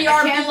 terrifying. We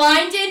are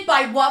blinded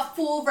by what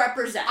Fool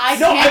represents. I'm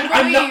not.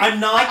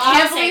 I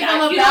can't believe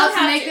I'm about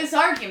to make this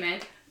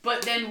argument.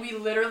 But then we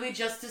literally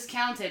just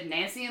discounted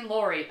Nancy and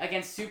Lori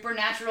against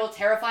supernatural,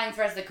 terrifying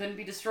threats that couldn't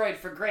be destroyed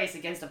for Grace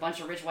against a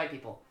bunch of rich white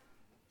people.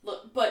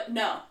 Look, but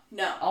no.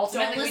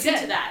 Ultimately, Don't we listen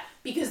did. to that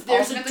because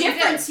there's Ultimately, we a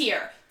difference did.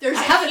 here. There's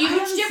I a haven't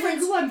huge said difference.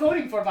 who I'm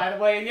voting for, by the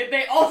way, and yet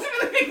they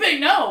ultimately think they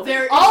know.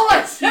 There All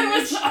I is said a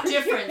was huge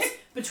difference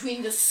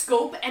between the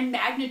scope and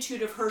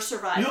magnitude of her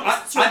survivism.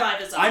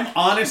 I'm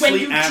honestly when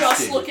you just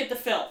asking- look at the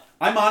film.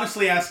 I'm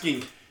honestly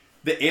asking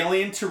the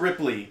alien to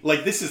Ripley,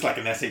 like this is like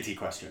an SAT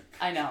question.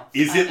 I know.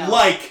 Is I it know.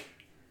 like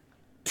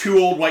two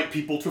old white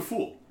people to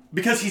Fool?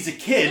 Because he's a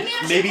kid, Let me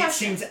ask you maybe a it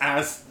question. seems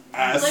as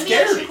Let me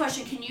scary. ask you a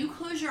question. Can you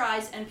close your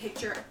eyes and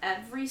picture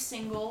every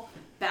single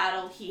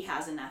battle he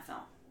has in that film?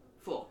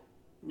 Fool.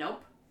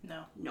 Nope.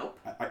 No. Nope.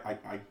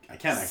 I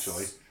can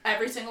actually.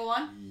 Every single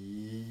one?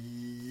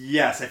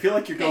 Yes, I feel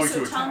like you're Okay, going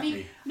so to tell attack me-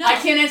 me. No. I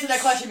can't answer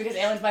that question because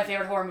Alien's my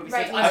favorite horror movie, so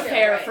Right, it's me too,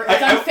 unfair right. for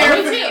it's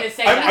unfair for me to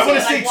say that. I want to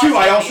because say I've too.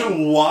 watched I Alien.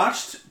 also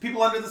watched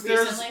People Under the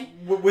Stairs Recently?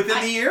 within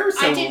the year.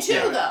 So I did too,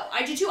 yeah. though.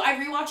 I did too. I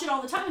rewatch it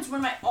all the time. It's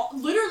one of my,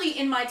 literally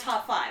in my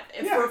top 5.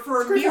 Yeah,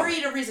 for a great film.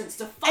 myriad of reasons.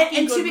 It's a fucking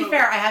And good to be movie.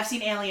 fair, I have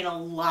seen Alien a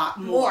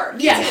lot more.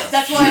 Yes,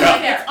 that's why I'm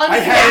like, it's I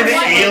unfair. had an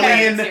Why am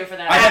I alien. here for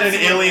that? I had an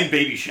Absolutely. alien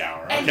baby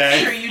shower. And,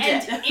 Okay.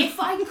 and if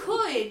I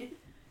could,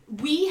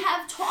 we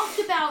have talked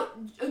about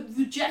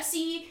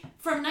Jesse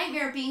from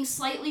Nightmare being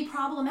slightly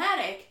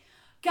problematic.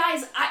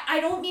 Guys, I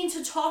don't mean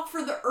to talk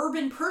for the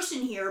urban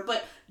person here,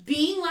 but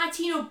being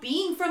Latino,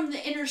 being from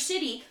the inner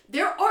city,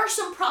 there are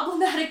some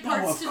problematic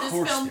parts to this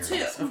film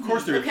too. Of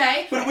course there is.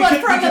 Okay? But But, we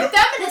could- from we a could-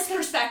 feminist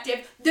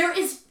perspective,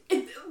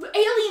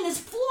 Alien is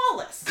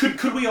flawless.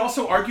 Could we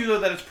also argue though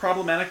that it's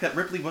problematic that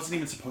Ripley wasn't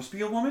even supposed to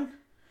be a woman?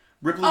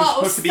 Ripley was Oh,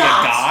 supposed to be a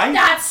stop. guy.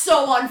 That's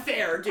so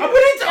unfair, dude. But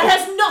it's- It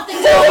has nothing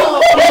to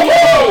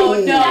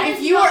do. No,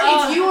 if you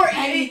were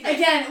anything.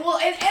 again, well,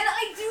 and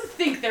I do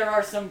think there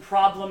are some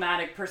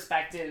problematic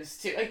perspectives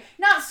too. Like,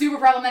 not super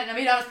problematic. I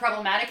mean, not as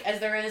problematic as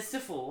there is to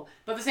Fool,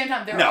 but at the same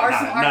time, there are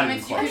some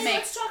arguments you could make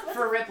Let's talk about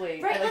for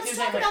Ripley. Right, Like, let's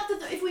you're talk saying, like,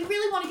 about if we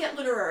really want to get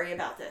literary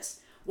about this.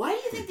 Why do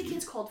you think the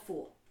kid's called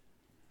Fool?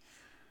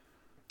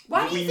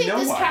 Why do you We think know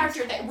this why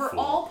character he's that called we're Fool.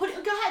 all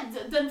putting... Go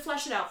ahead, then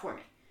flesh it out for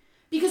me.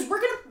 Because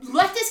we're going to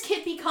let this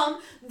kid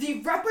become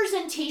the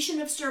representation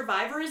of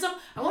survivorism.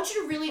 I want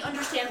you to really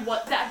understand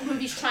what that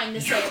movie's trying to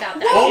say about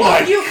that. Oh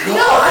my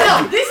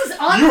God. No, this is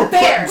You're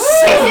unfair. putting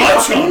so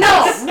much on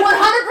No, this.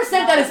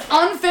 100% that is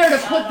unfair to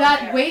put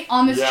that weight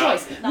on this Yeah.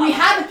 choice.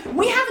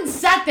 We haven't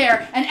sat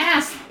there and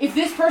asked if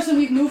this person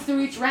we've moved through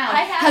each round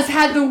I have. has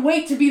had the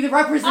weight to be the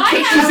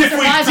representation Because of if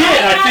we survival.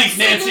 did, I think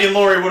Nancy and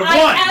Lori would have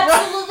won. I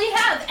absolutely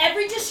have.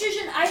 Every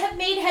decision I have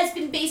made has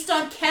been based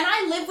on, can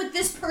I live with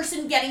this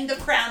person getting the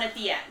crown at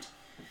the end?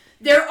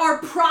 There are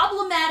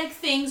problematic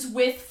things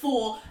with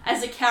Fool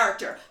as a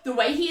character. The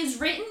way he is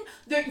written,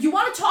 you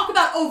want to talk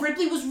about,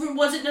 Ripley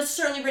wasn't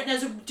necessarily written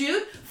as a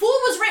dude. Fool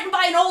was written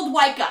by an old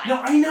white guy.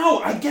 No, I know.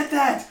 I get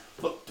that.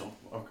 Look,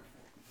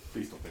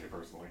 please don't take it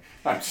personally.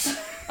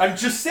 I'm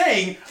just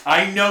saying.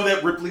 I know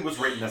that Ripley was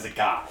written as a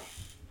guy.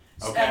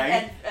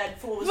 Okay. And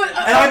Fool was But,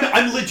 written. And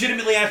I'm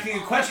legitimately asking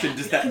a question.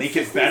 Does that make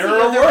it better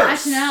or The worse?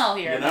 rationale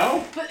here. You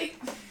know? But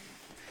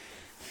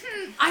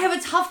I have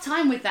a tough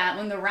time with that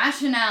when the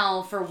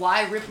rationale for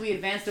why Ripley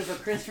advanced over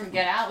Chris from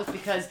Get Out was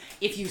because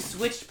if you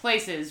switched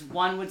places,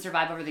 one would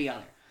survive over the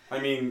other. I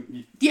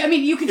mean, Yeah, I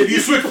mean, you can. if you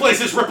switch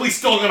places, Ripley's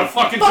still gonna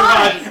fucking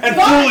Fine, survive, and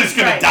fine, Fool is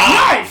gonna right.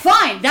 die. No,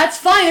 fine. That's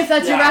fine if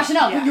that's your Yeah.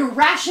 rationale. Yeah. But your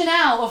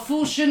rationale of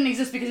Fool shouldn't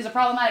exist because he's a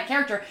problematic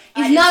character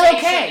I is didn't not say it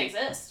okay.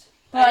 shouldn't exist.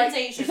 But, I didn't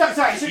say you should.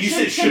 sorry, You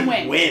said shouldn't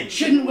win.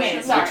 Shouldn't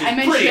win. Sorry, Which is I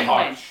meant pretty shouldn't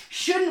win. harsh.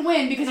 Shouldn't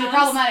win because he's a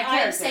problematic I'm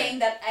character. saying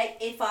that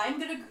if I'm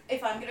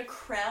gonna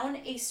crown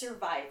a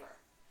survivor,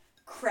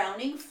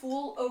 crowning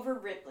Fool over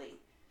Ripley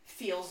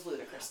feels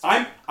ludicrous. to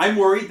me. I'm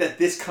worried that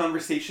this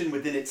conversation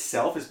within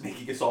itself is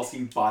making us all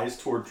seem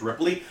biased towards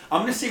Ripley.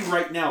 I'm gonna say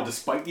right now,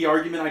 despite the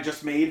argument I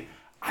just made,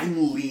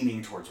 I'm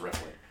leaning towards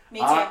Ripley. Me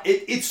too.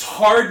 It's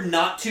hard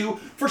not to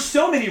for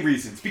so many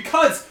reasons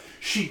because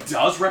she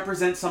does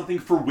represent something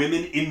for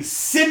women in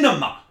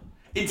cinema.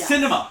 In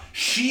cinema,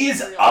 she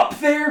is up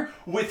there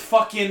with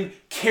fucking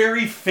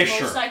Carrie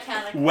Fisher Most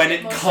iconic- when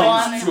it most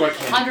comes to a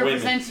iconic-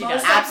 100% she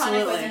does. Most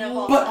Absolutely. iconic women of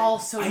all But time.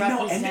 also I know,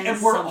 represents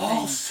and we're something.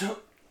 all so.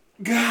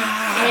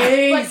 God.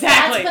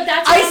 Exactly. But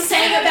that's what I'm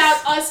saying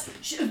about us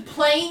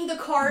playing the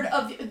card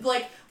of,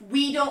 like,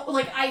 we don't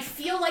like. I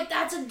feel like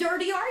that's a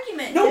dirty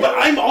argument. No, but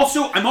I'm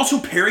also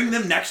pairing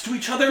them next to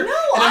each other, and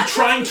I'm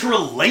trying to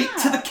relate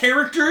to the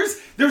characters.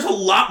 There's a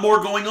lot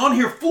more going on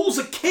here. Fool's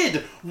a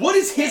kid. What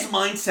is his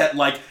mindset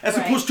like, as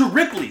opposed to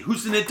Ripley,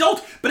 who's an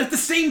adult? But at the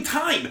same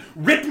time,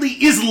 Ripley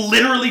is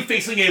literally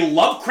facing a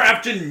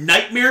Lovecraftian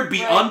nightmare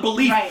beyond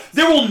belief.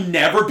 There will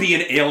never be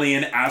an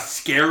alien as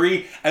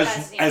scary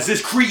as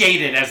is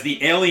created as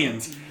the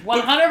aliens.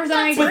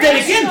 100%. But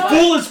then again,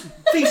 Fool is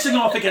facing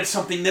off against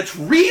something that's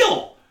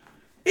real.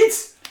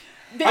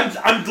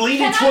 I'm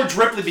leaning towards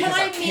Ripley because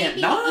I can't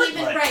not.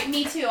 Right,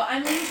 me too.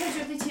 I'm leaning towards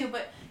Ripley too,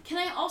 but can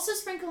I also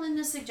sprinkle in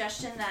the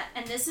suggestion that,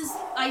 and this is,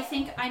 I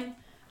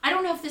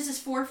don't know if this is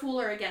for Fool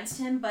or against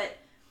him, but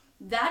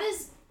that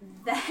is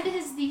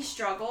the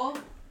struggle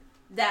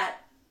that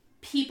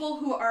people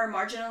who are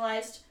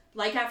marginalized,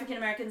 like African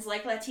Americans,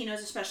 like Latinos,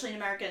 especially in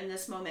America in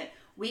this moment,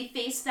 we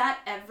face that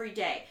every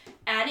day.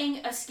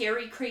 Adding a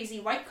scary, crazy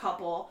white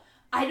couple,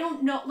 I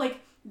don't know, like,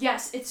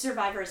 yes, it's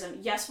survivorism.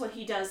 Yes, what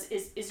he does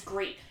is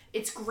great.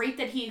 It's great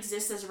that he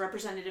exists as a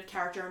representative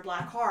character in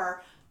Black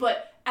horror,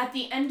 but at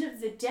the end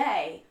of the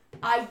day,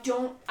 I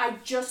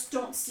just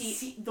don't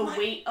see the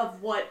weight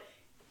of what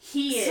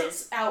he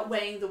is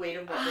outweighing the weight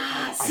of what we're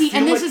doing. See,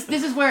 and this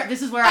is where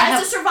I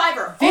have as a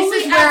survivor.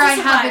 This is where I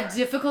have a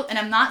difficult, and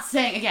I'm not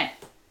saying again.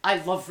 I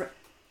love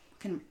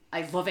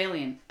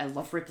Alien. I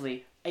love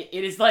Ripley.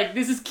 It is like,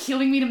 this is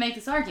killing me to make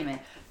this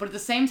argument. But at the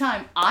same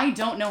time, I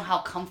don't know how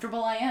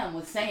comfortable I am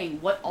with saying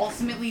what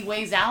ultimately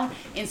weighs out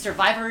in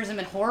survivorism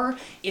and horror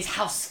is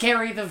how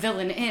scary the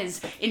villain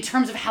is in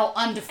terms of how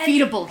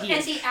undefeatable he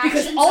is.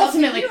 Because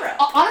ultimately,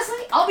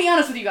 honestly, I'll be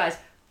honest with you guys,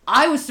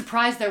 I was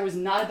surprised there was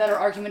not a better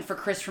argument for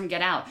Chris from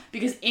Get Out.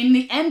 Because in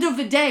the end of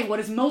the day, what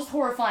is most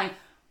horrifying,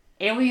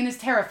 Alien is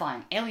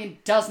terrifying. Alien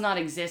does not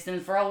exist,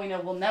 and for all we know,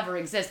 will never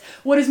exist.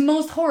 What is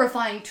most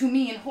horrifying to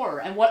me in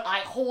horror, and what I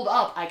hold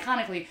up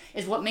iconically,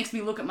 is what makes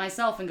me look at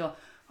myself and go,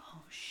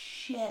 oh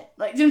shit.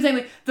 Like, you know what I'm saying?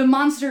 Like, the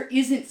monster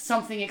isn't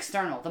something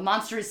external. The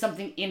monster is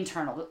something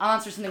internal. The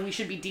monster is something we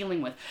should be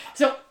dealing with.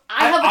 So,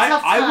 I have a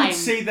tough time. I would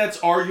say that's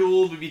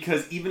arguable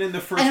because even in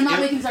the first... And I'm not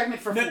making this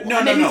argument for Fool.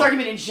 I'm making this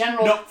argument in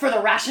general for the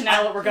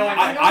rationale that we're going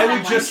for. I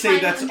would just say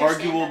that's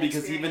arguable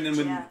because even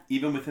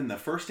within the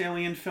first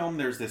Alien film,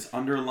 there's this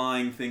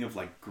underlying thing of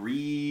like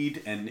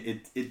greed, and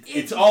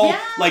it's all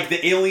like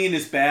the alien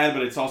is bad,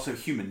 but it's also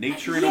human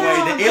nature in a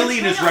way. The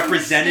alien is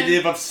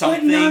representative of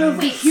something. But none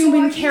of the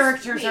human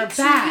characters are bad.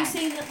 So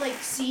you're saying that like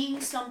seeing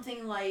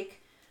something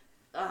like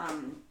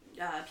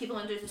People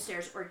Under the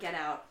Stairs or Get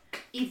Out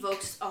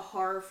evokes a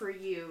horror for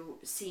you,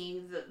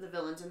 seeing the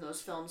villains in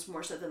those films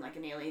more so than like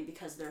an alien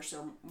because they're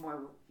so more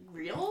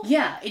real?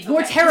 Yeah, it's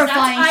more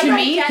terrifying to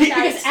me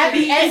because at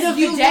the end of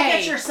the day, you look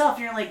at yourself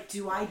and you're like,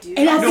 do I do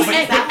and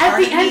that? At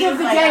the end of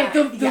the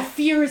day, the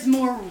fear is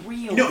more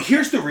real. No,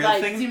 here's the real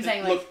thing.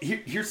 Look,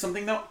 here's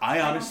something though. I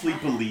honestly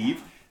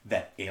believe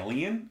that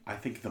Alien, I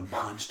think the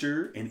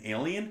monster in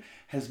Alien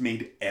has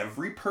made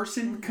every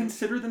person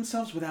consider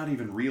themselves without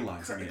even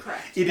realizing it.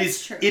 Correct. It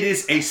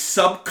is a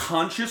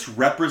subconscious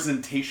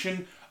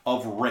representation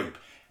of rape.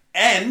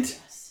 And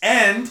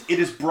it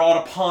is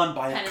brought upon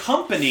by a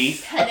company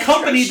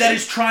that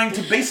is trying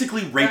to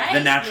basically rape the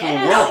natural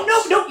world.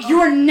 No,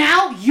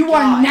 you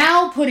are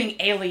now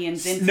putting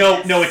aliens into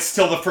this. No, it's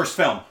still the first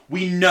film.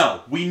 We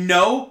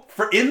know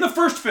for in the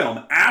first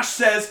film, Ash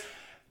says,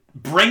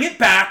 "Bring it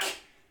back.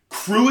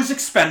 Crew is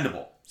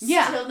expendable."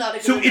 Yeah.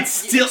 So it's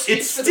still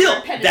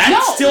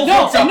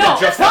holds up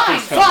in just that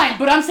first film. Fine,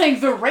 but I'm saying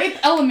the rape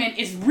element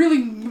is really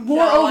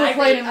more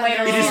overplayed in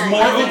later. It is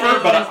more over,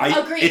 but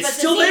it's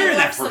still there in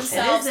that first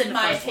film. Themselves, in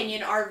my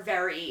opinion, are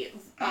very,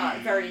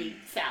 very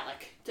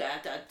phallic,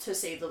 to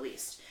say the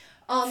least.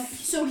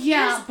 So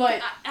yeah,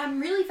 but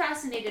I'm really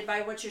fascinated by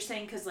what you're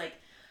saying because, like,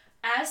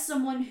 as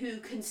someone who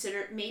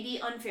considered maybe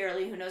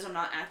unfairly, who knows I'm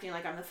not acting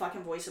like I'm the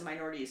fucking voice of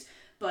minorities,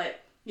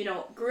 but you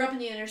know, grew up in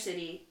the inner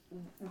city,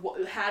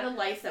 had a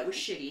life that was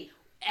shitty,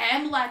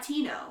 am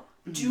Latino,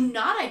 do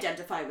not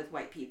identify with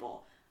white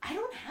people. I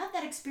don't have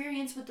that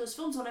experience with those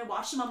films. When I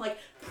watch them, I'm like,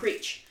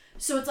 preach.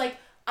 So it's like,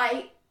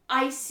 I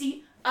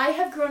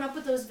have grown up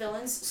with those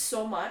villains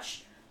so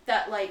much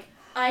that, like,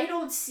 I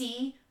don't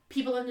see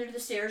People Under the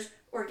Stairs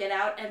or Get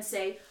Out and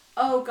say,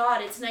 oh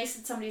God, it's nice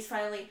that somebody's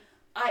finally...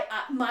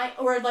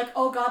 or like,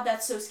 oh God,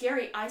 that's so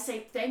scary. I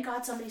say, thank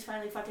God somebody's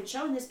finally fucking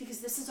showing this because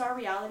this is our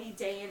reality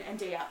day in and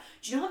day out.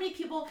 Do you know how many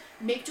people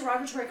make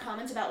derogatory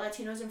comments about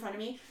Latinos in front of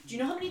me? Do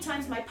you know how many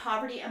times my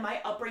poverty and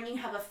my upbringing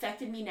have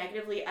affected me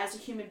negatively as a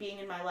human being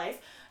in my life?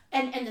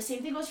 And the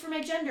same thing goes for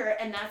my gender,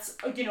 and that's,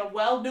 you know,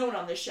 well known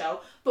on this show.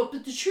 But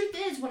the truth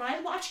is, when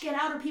I watch Get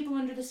Out or People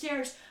Under the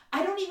Stairs,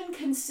 I don't even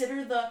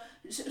consider the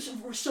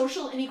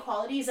social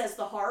inequalities as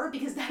the horror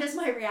because that is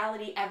my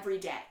reality every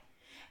day.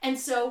 And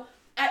so...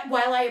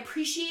 while I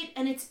appreciate,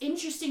 and it's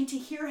interesting to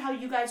hear how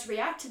you guys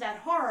react to that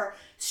horror,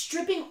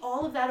 stripping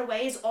all of that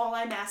away is all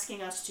I'm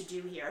asking us to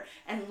do here.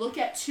 And look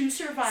at two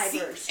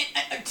survivors.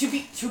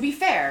 To be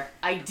fair,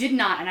 I did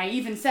not, and I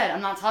even said,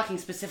 I'm not talking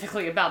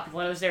specifically about People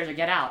Under the Stairs or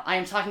Get Out. I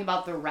am talking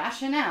about the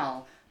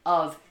rationale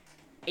of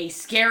a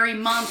scary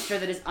monster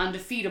that is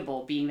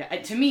undefeatable.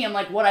 To me, I'm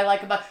like, what I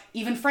like about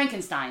even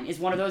Frankenstein is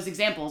one of those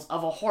examples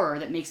of a horror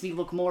that makes me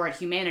look more at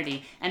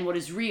humanity and what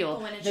is real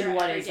than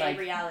what is like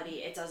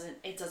reality. It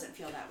doesn't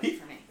feel that way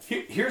for me.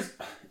 Here's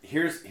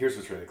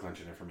what's really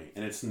clenching it for me,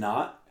 and it's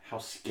not how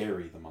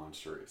scary the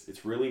monster is.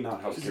 It's really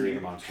not how scary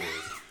the monster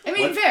is. I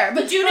mean, fair,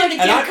 but dude in the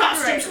kid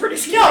costume's pretty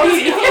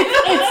scary. No,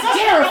 it's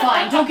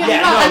terrifying. Don't get me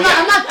wrong.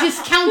 I'm not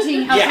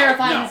discounting how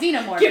terrifying the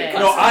Xenomorph is.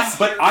 No,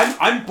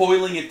 I'm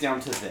boiling it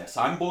down to this.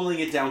 I'm boiling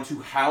it down to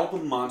how the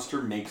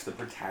monster makes the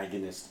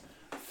protagonist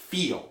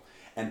feel,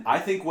 and I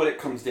think what it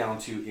comes down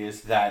to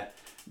is that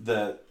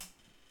the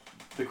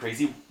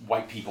crazy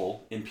white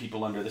people in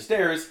People Under the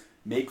Stairs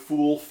make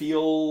Fool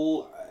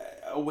feel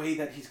a way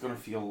that he's going to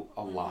feel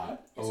a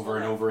lot over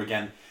and over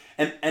again.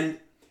 And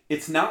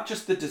it's not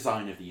just the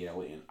design of the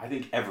alien. I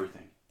think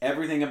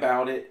everything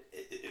about it,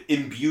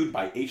 imbued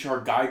by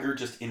H.R. Geiger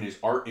just in his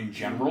art in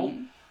general,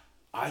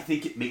 I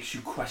think it makes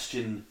you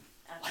question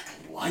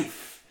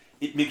life.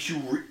 It makes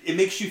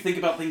you think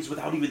about things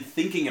without even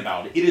thinking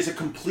about it. It is a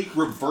complete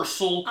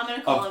reversal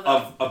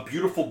of a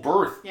beautiful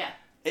birth. Yeah.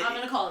 I'm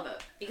going to call a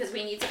vote because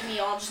we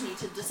all just need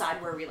to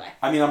decide where we lay.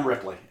 I mean, I'm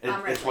Ripley.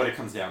 It's what it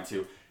comes down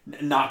to.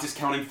 Not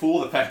discounting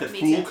Fool, the fact that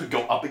Fool could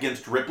go up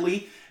against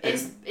Ripley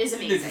is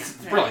amazing. It's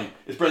brilliant.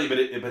 It's brilliant,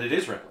 but it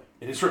is Ripley.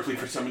 It is Ripley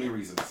for so many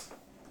reasons.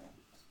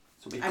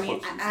 So I mean,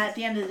 at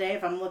the end of the day,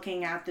 if I'm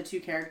looking at the two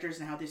characters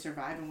and how they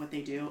survive and what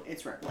they do,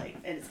 it's Ripley.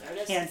 It's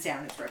hands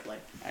down, it's Ripley.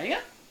 There you go.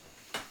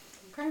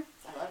 Okay.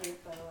 I love you,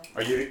 by the way.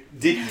 Are you?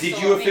 Did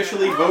you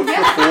officially vote for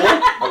Fool?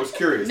 I was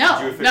curious. No,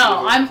 did you officially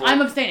vote for Fool?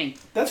 I'm abstaining.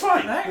 That's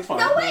fine. That's fine.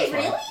 No way,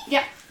 really?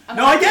 Yeah.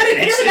 No, I get it.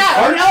 It's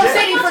hard no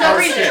abstaining for no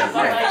reason. It's a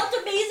felt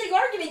amazing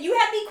argument. You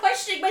had me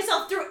questioning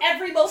myself through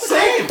every moment.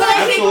 Same. But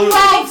I think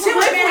Absolutely.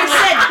 too, Mary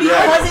said,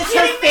 because it's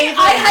her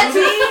favorite. I had to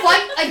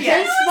fight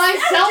against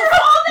myself.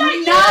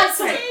 Not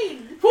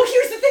well,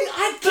 here's the thing.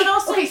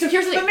 So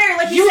here's the thing. But Mary,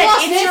 like you said,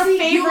 lost it's your Nancy,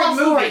 favorite you lost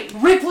movie.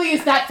 Lori. Ripley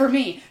is that for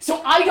me.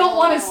 So I don't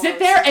want to sit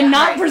there and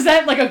not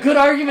present like a good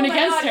argument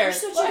against her. You're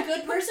such a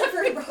good person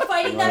for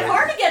fighting that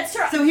hard against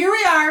her. So here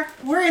we are.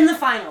 We're in the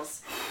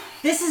finals.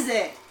 This is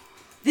it.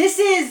 This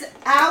is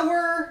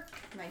our...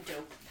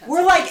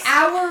 We're like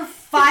hour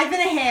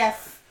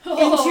 5.5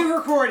 into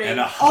recording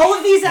And all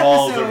of these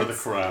falls episodes. over the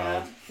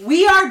crowd.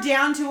 We are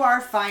down to our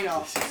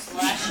final.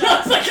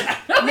 Now,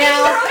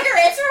 your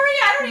answer already?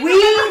 I don't even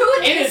remember who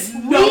it is.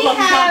 No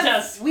fucking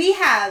contest. We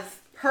have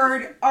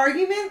heard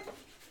argument,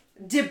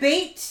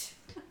 debate,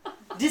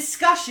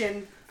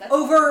 discussion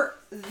over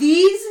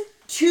these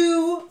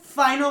two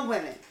final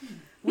women.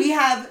 We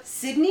have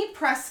Sidney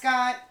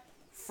Prescott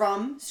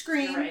from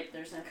Scream. You're right,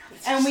 there's no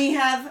competition. And we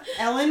have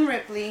Ellen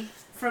Ripley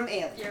from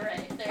Alien. You're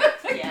right.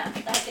 Yeah,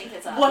 I think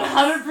it's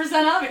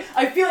 100% obvious.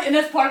 I feel like, and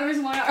that's part of the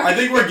reason why I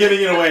think we're giving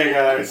it away,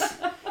 guys.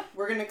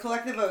 We're going to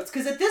collect the votes.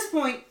 Because at this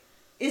point,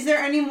 is there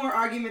any more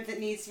argument that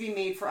needs to be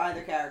made for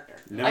either character?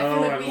 No, I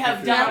feel like we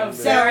have done a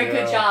very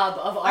good job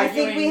of arguing. I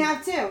think we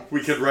have too.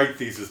 We could write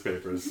thesis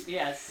papers.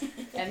 Yes.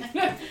 And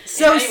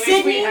so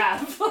Sydney,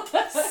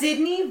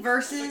 Sydney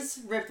versus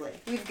Ripley.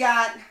 We've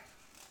got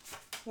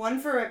one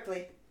for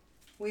Ripley.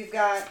 We've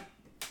got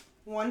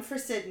one for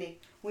Sydney.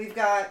 We've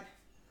got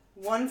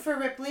one for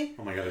Ripley.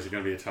 Oh my god, is it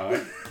going to be a tie?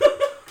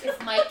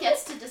 If Mike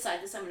gets to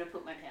decide this, I'm going to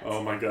poop my pants.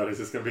 Oh my god, is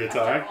this going to be a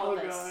tie? Oh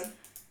god.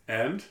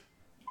 And?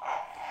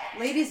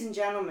 Ladies and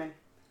gentlemen,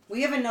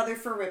 we have another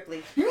for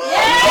Ripley.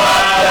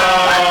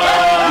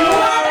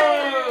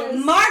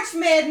 March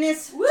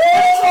Madness. Woo!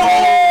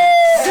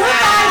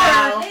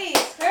 Survivor.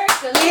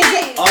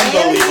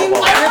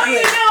 Unbelievable. I want you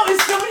to know, as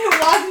somebody who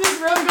walked in this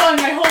room going,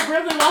 I hope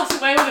Ripley walks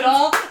away with it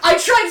all, I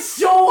tried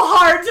so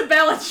hard to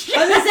balance it.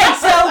 I was going to say,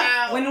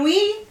 so when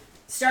we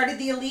started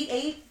the Elite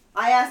Eight,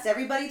 I asked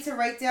everybody to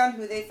write down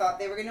who they thought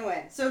they were going to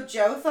win. So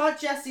Joe thought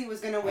Jesse was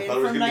going to win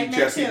from Nightmare 2. I thought it was going to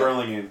be Jesse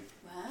Burlingame.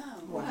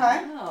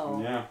 Okay.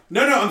 Yeah.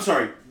 No, I'm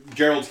sorry.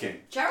 Gerald's Game.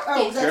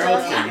 Gerald's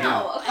Game,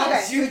 yeah.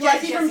 Okay, so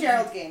Jesse from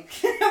Gerald's Game.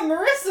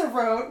 Marissa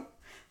wrote,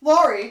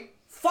 Laurie,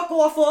 fuck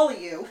off all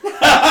of you.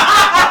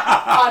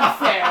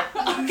 Unfair.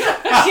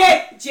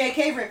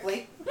 J.K.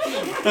 Ripley.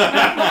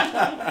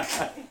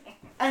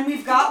 And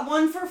we've got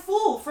one for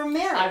Fool from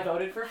Mary. I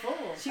voted for Fool.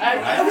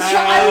 I was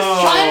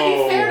trying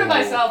to be fair to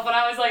myself, but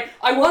I was like,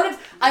 I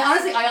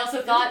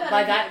also thought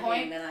by that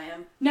point. Than I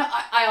am. No,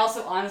 I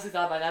also honestly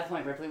thought by that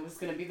point Ripley was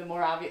going to be the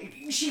more obvious.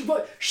 She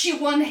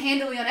won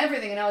handily on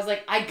everything, and I was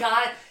like,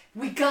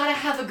 we gotta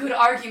have a good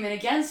argument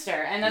against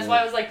her, and that's why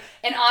I was like,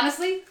 and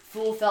honestly,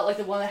 Fool felt like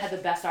the one that had the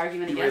best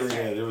argument against her.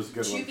 Really did. It was a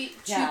good one. To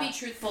be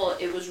truthful,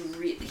 it was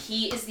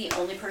he is the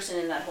only person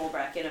in that whole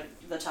bracket of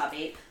the top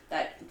 8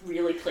 that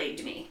really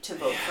plagued me to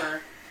vote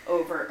for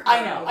over.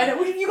 I know.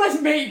 You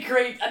guys made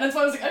great, and that's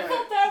why I was like, I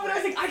felt bad, but I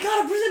was like, I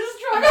gotta present a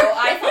struggle. No,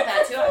 I felt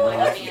that too. I'm like,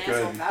 I'm being an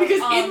asshole.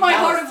 Because in my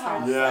heart of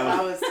hearts,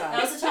 that was tough.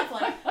 That was a tough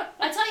one.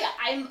 I tell you,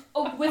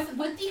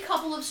 with the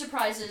couple of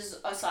surprises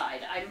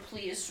aside, I'm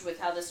pleased with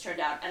how this turned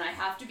out, and I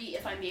have to be,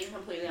 if I'm being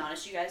completely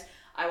honest, you guys,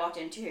 I walked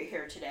into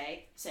here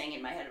today saying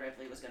in my head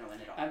Ripley was going to win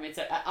it all. I mean,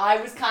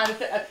 I was kind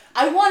of...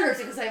 I wanted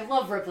to because I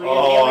love Ripley.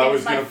 Oh, I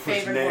was going to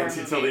push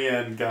Nancy till the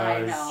end,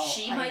 guys. I know.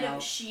 She might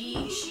have...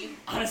 She...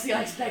 Honestly,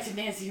 I expected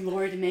Nancy and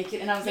Lori to make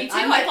it, and I was Me like...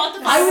 too, I thought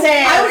that... I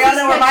don't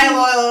know where my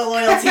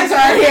loyalties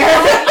are here.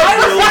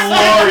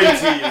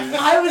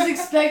 I was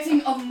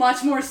expecting a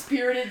much more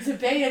spirited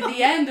debate at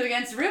the end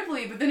against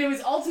Ripley, but then it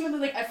was ultimately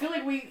like, I feel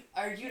like we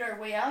argued our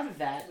way out of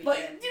that. We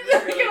but did.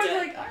 I Really was did.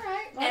 like,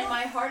 alright. Well. And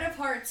my heart of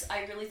hearts,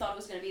 I really thought it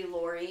was going to be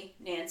Lori,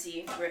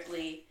 Nancy,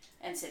 Ripley,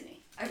 and Sydney.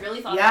 I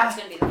really thought that was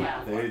going to be the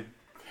final four. They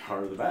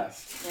are the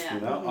best. Yeah.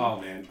 You know? Oh,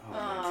 man.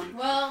 Nancy.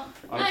 Well,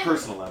 on a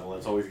personal level,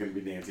 it's always going to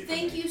be Nancy.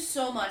 Thank you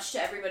so much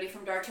to everybody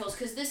from Dark Hills,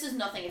 because this is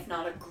nothing if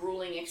not a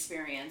grueling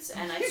experience,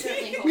 and I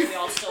certainly hope we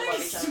all still love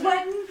each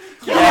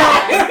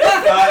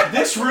other.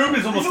 This room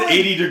is almost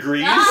 80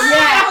 degrees. And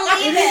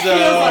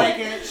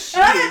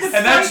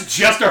that's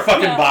just our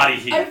fucking body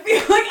heat. I feel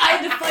like I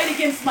had to fight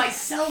against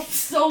myself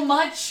so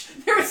much.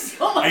 There was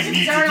so much. I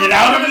need to get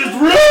out of this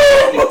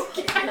room!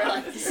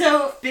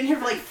 So, been here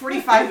for like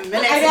 45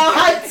 minutes. I know.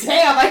 God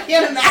damn, I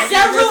can't imagine.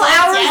 Several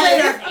hours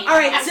later. All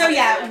right, so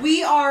yeah,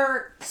 we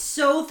are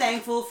so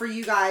thankful for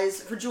you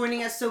guys for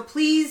joining us. So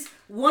please,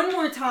 one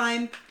more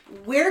time,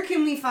 where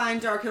can we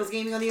find Dark Hills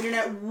Gaming on the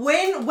internet?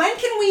 When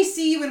can we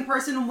see you in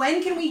person?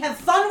 When can we have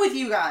fun with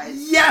you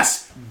guys?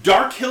 Yes!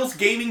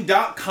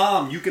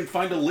 DarkHillsGaming.com. You can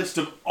find a list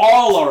of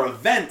all our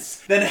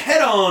events. Then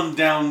head on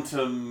down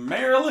to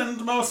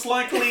Maryland, most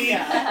likely,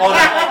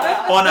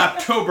 on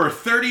October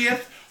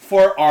 30th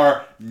for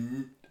our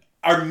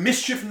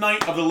Mischief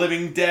Night of the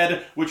Living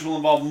Dead, which will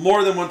involve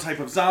more than one type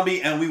of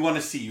zombie, and we want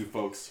to see you,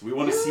 folks. We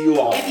want to see you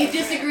all. If you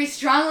disagree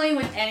strongly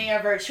with any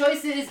of our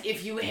choices,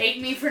 if you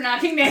hate me for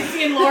knocking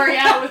Nancy and Lori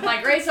out with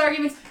my Grace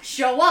arguments,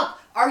 show up.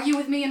 Argue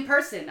with me in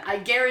person. I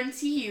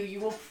guarantee you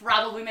will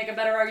probably make a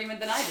better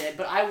argument than I did,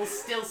 but I will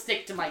still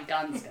stick to my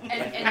guns.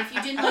 And if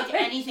you didn't like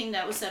anything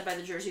that was said by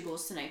the Jersey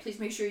Ghouls tonight, please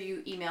make sure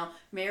you email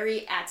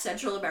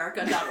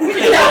mary@centralamerica.org.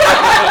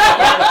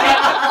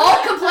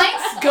 All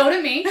complaints go to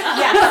me.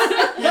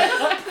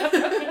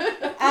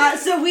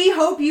 So we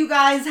hope you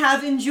guys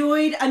have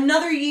enjoyed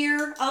another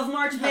year of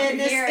March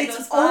Madness.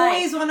 It's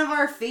always one of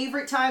our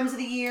favorite times of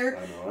the year.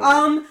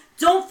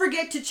 Don't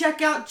forget to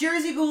check out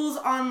Jersey Ghouls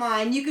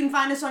online. You can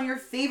find us on your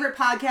favorite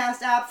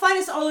podcast app. Find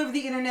us all over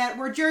the internet.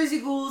 We're Jersey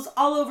Ghouls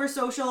all over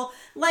social.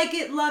 Like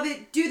it, love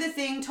it, do the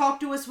thing, talk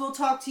to us, we'll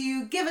talk to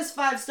you. Give us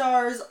 5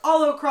 stars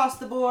all across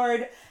the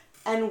board.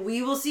 And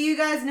we will see you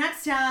guys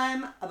next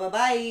time. Bye-bye.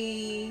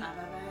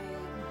 Bye-bye.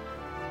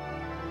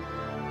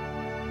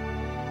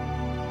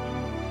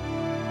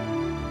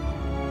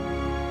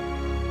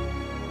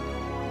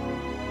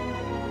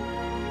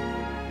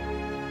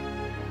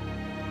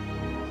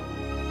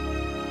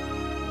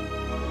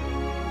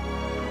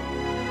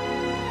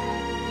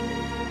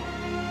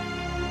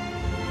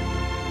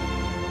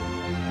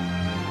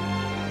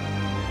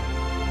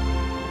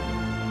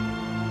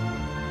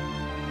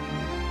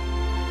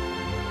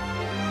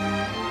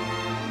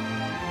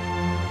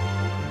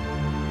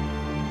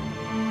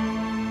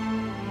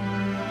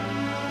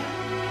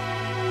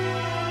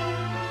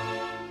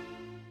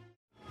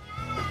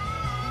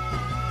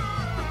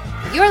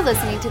 You're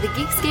listening to the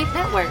Geekscape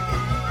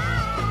Network.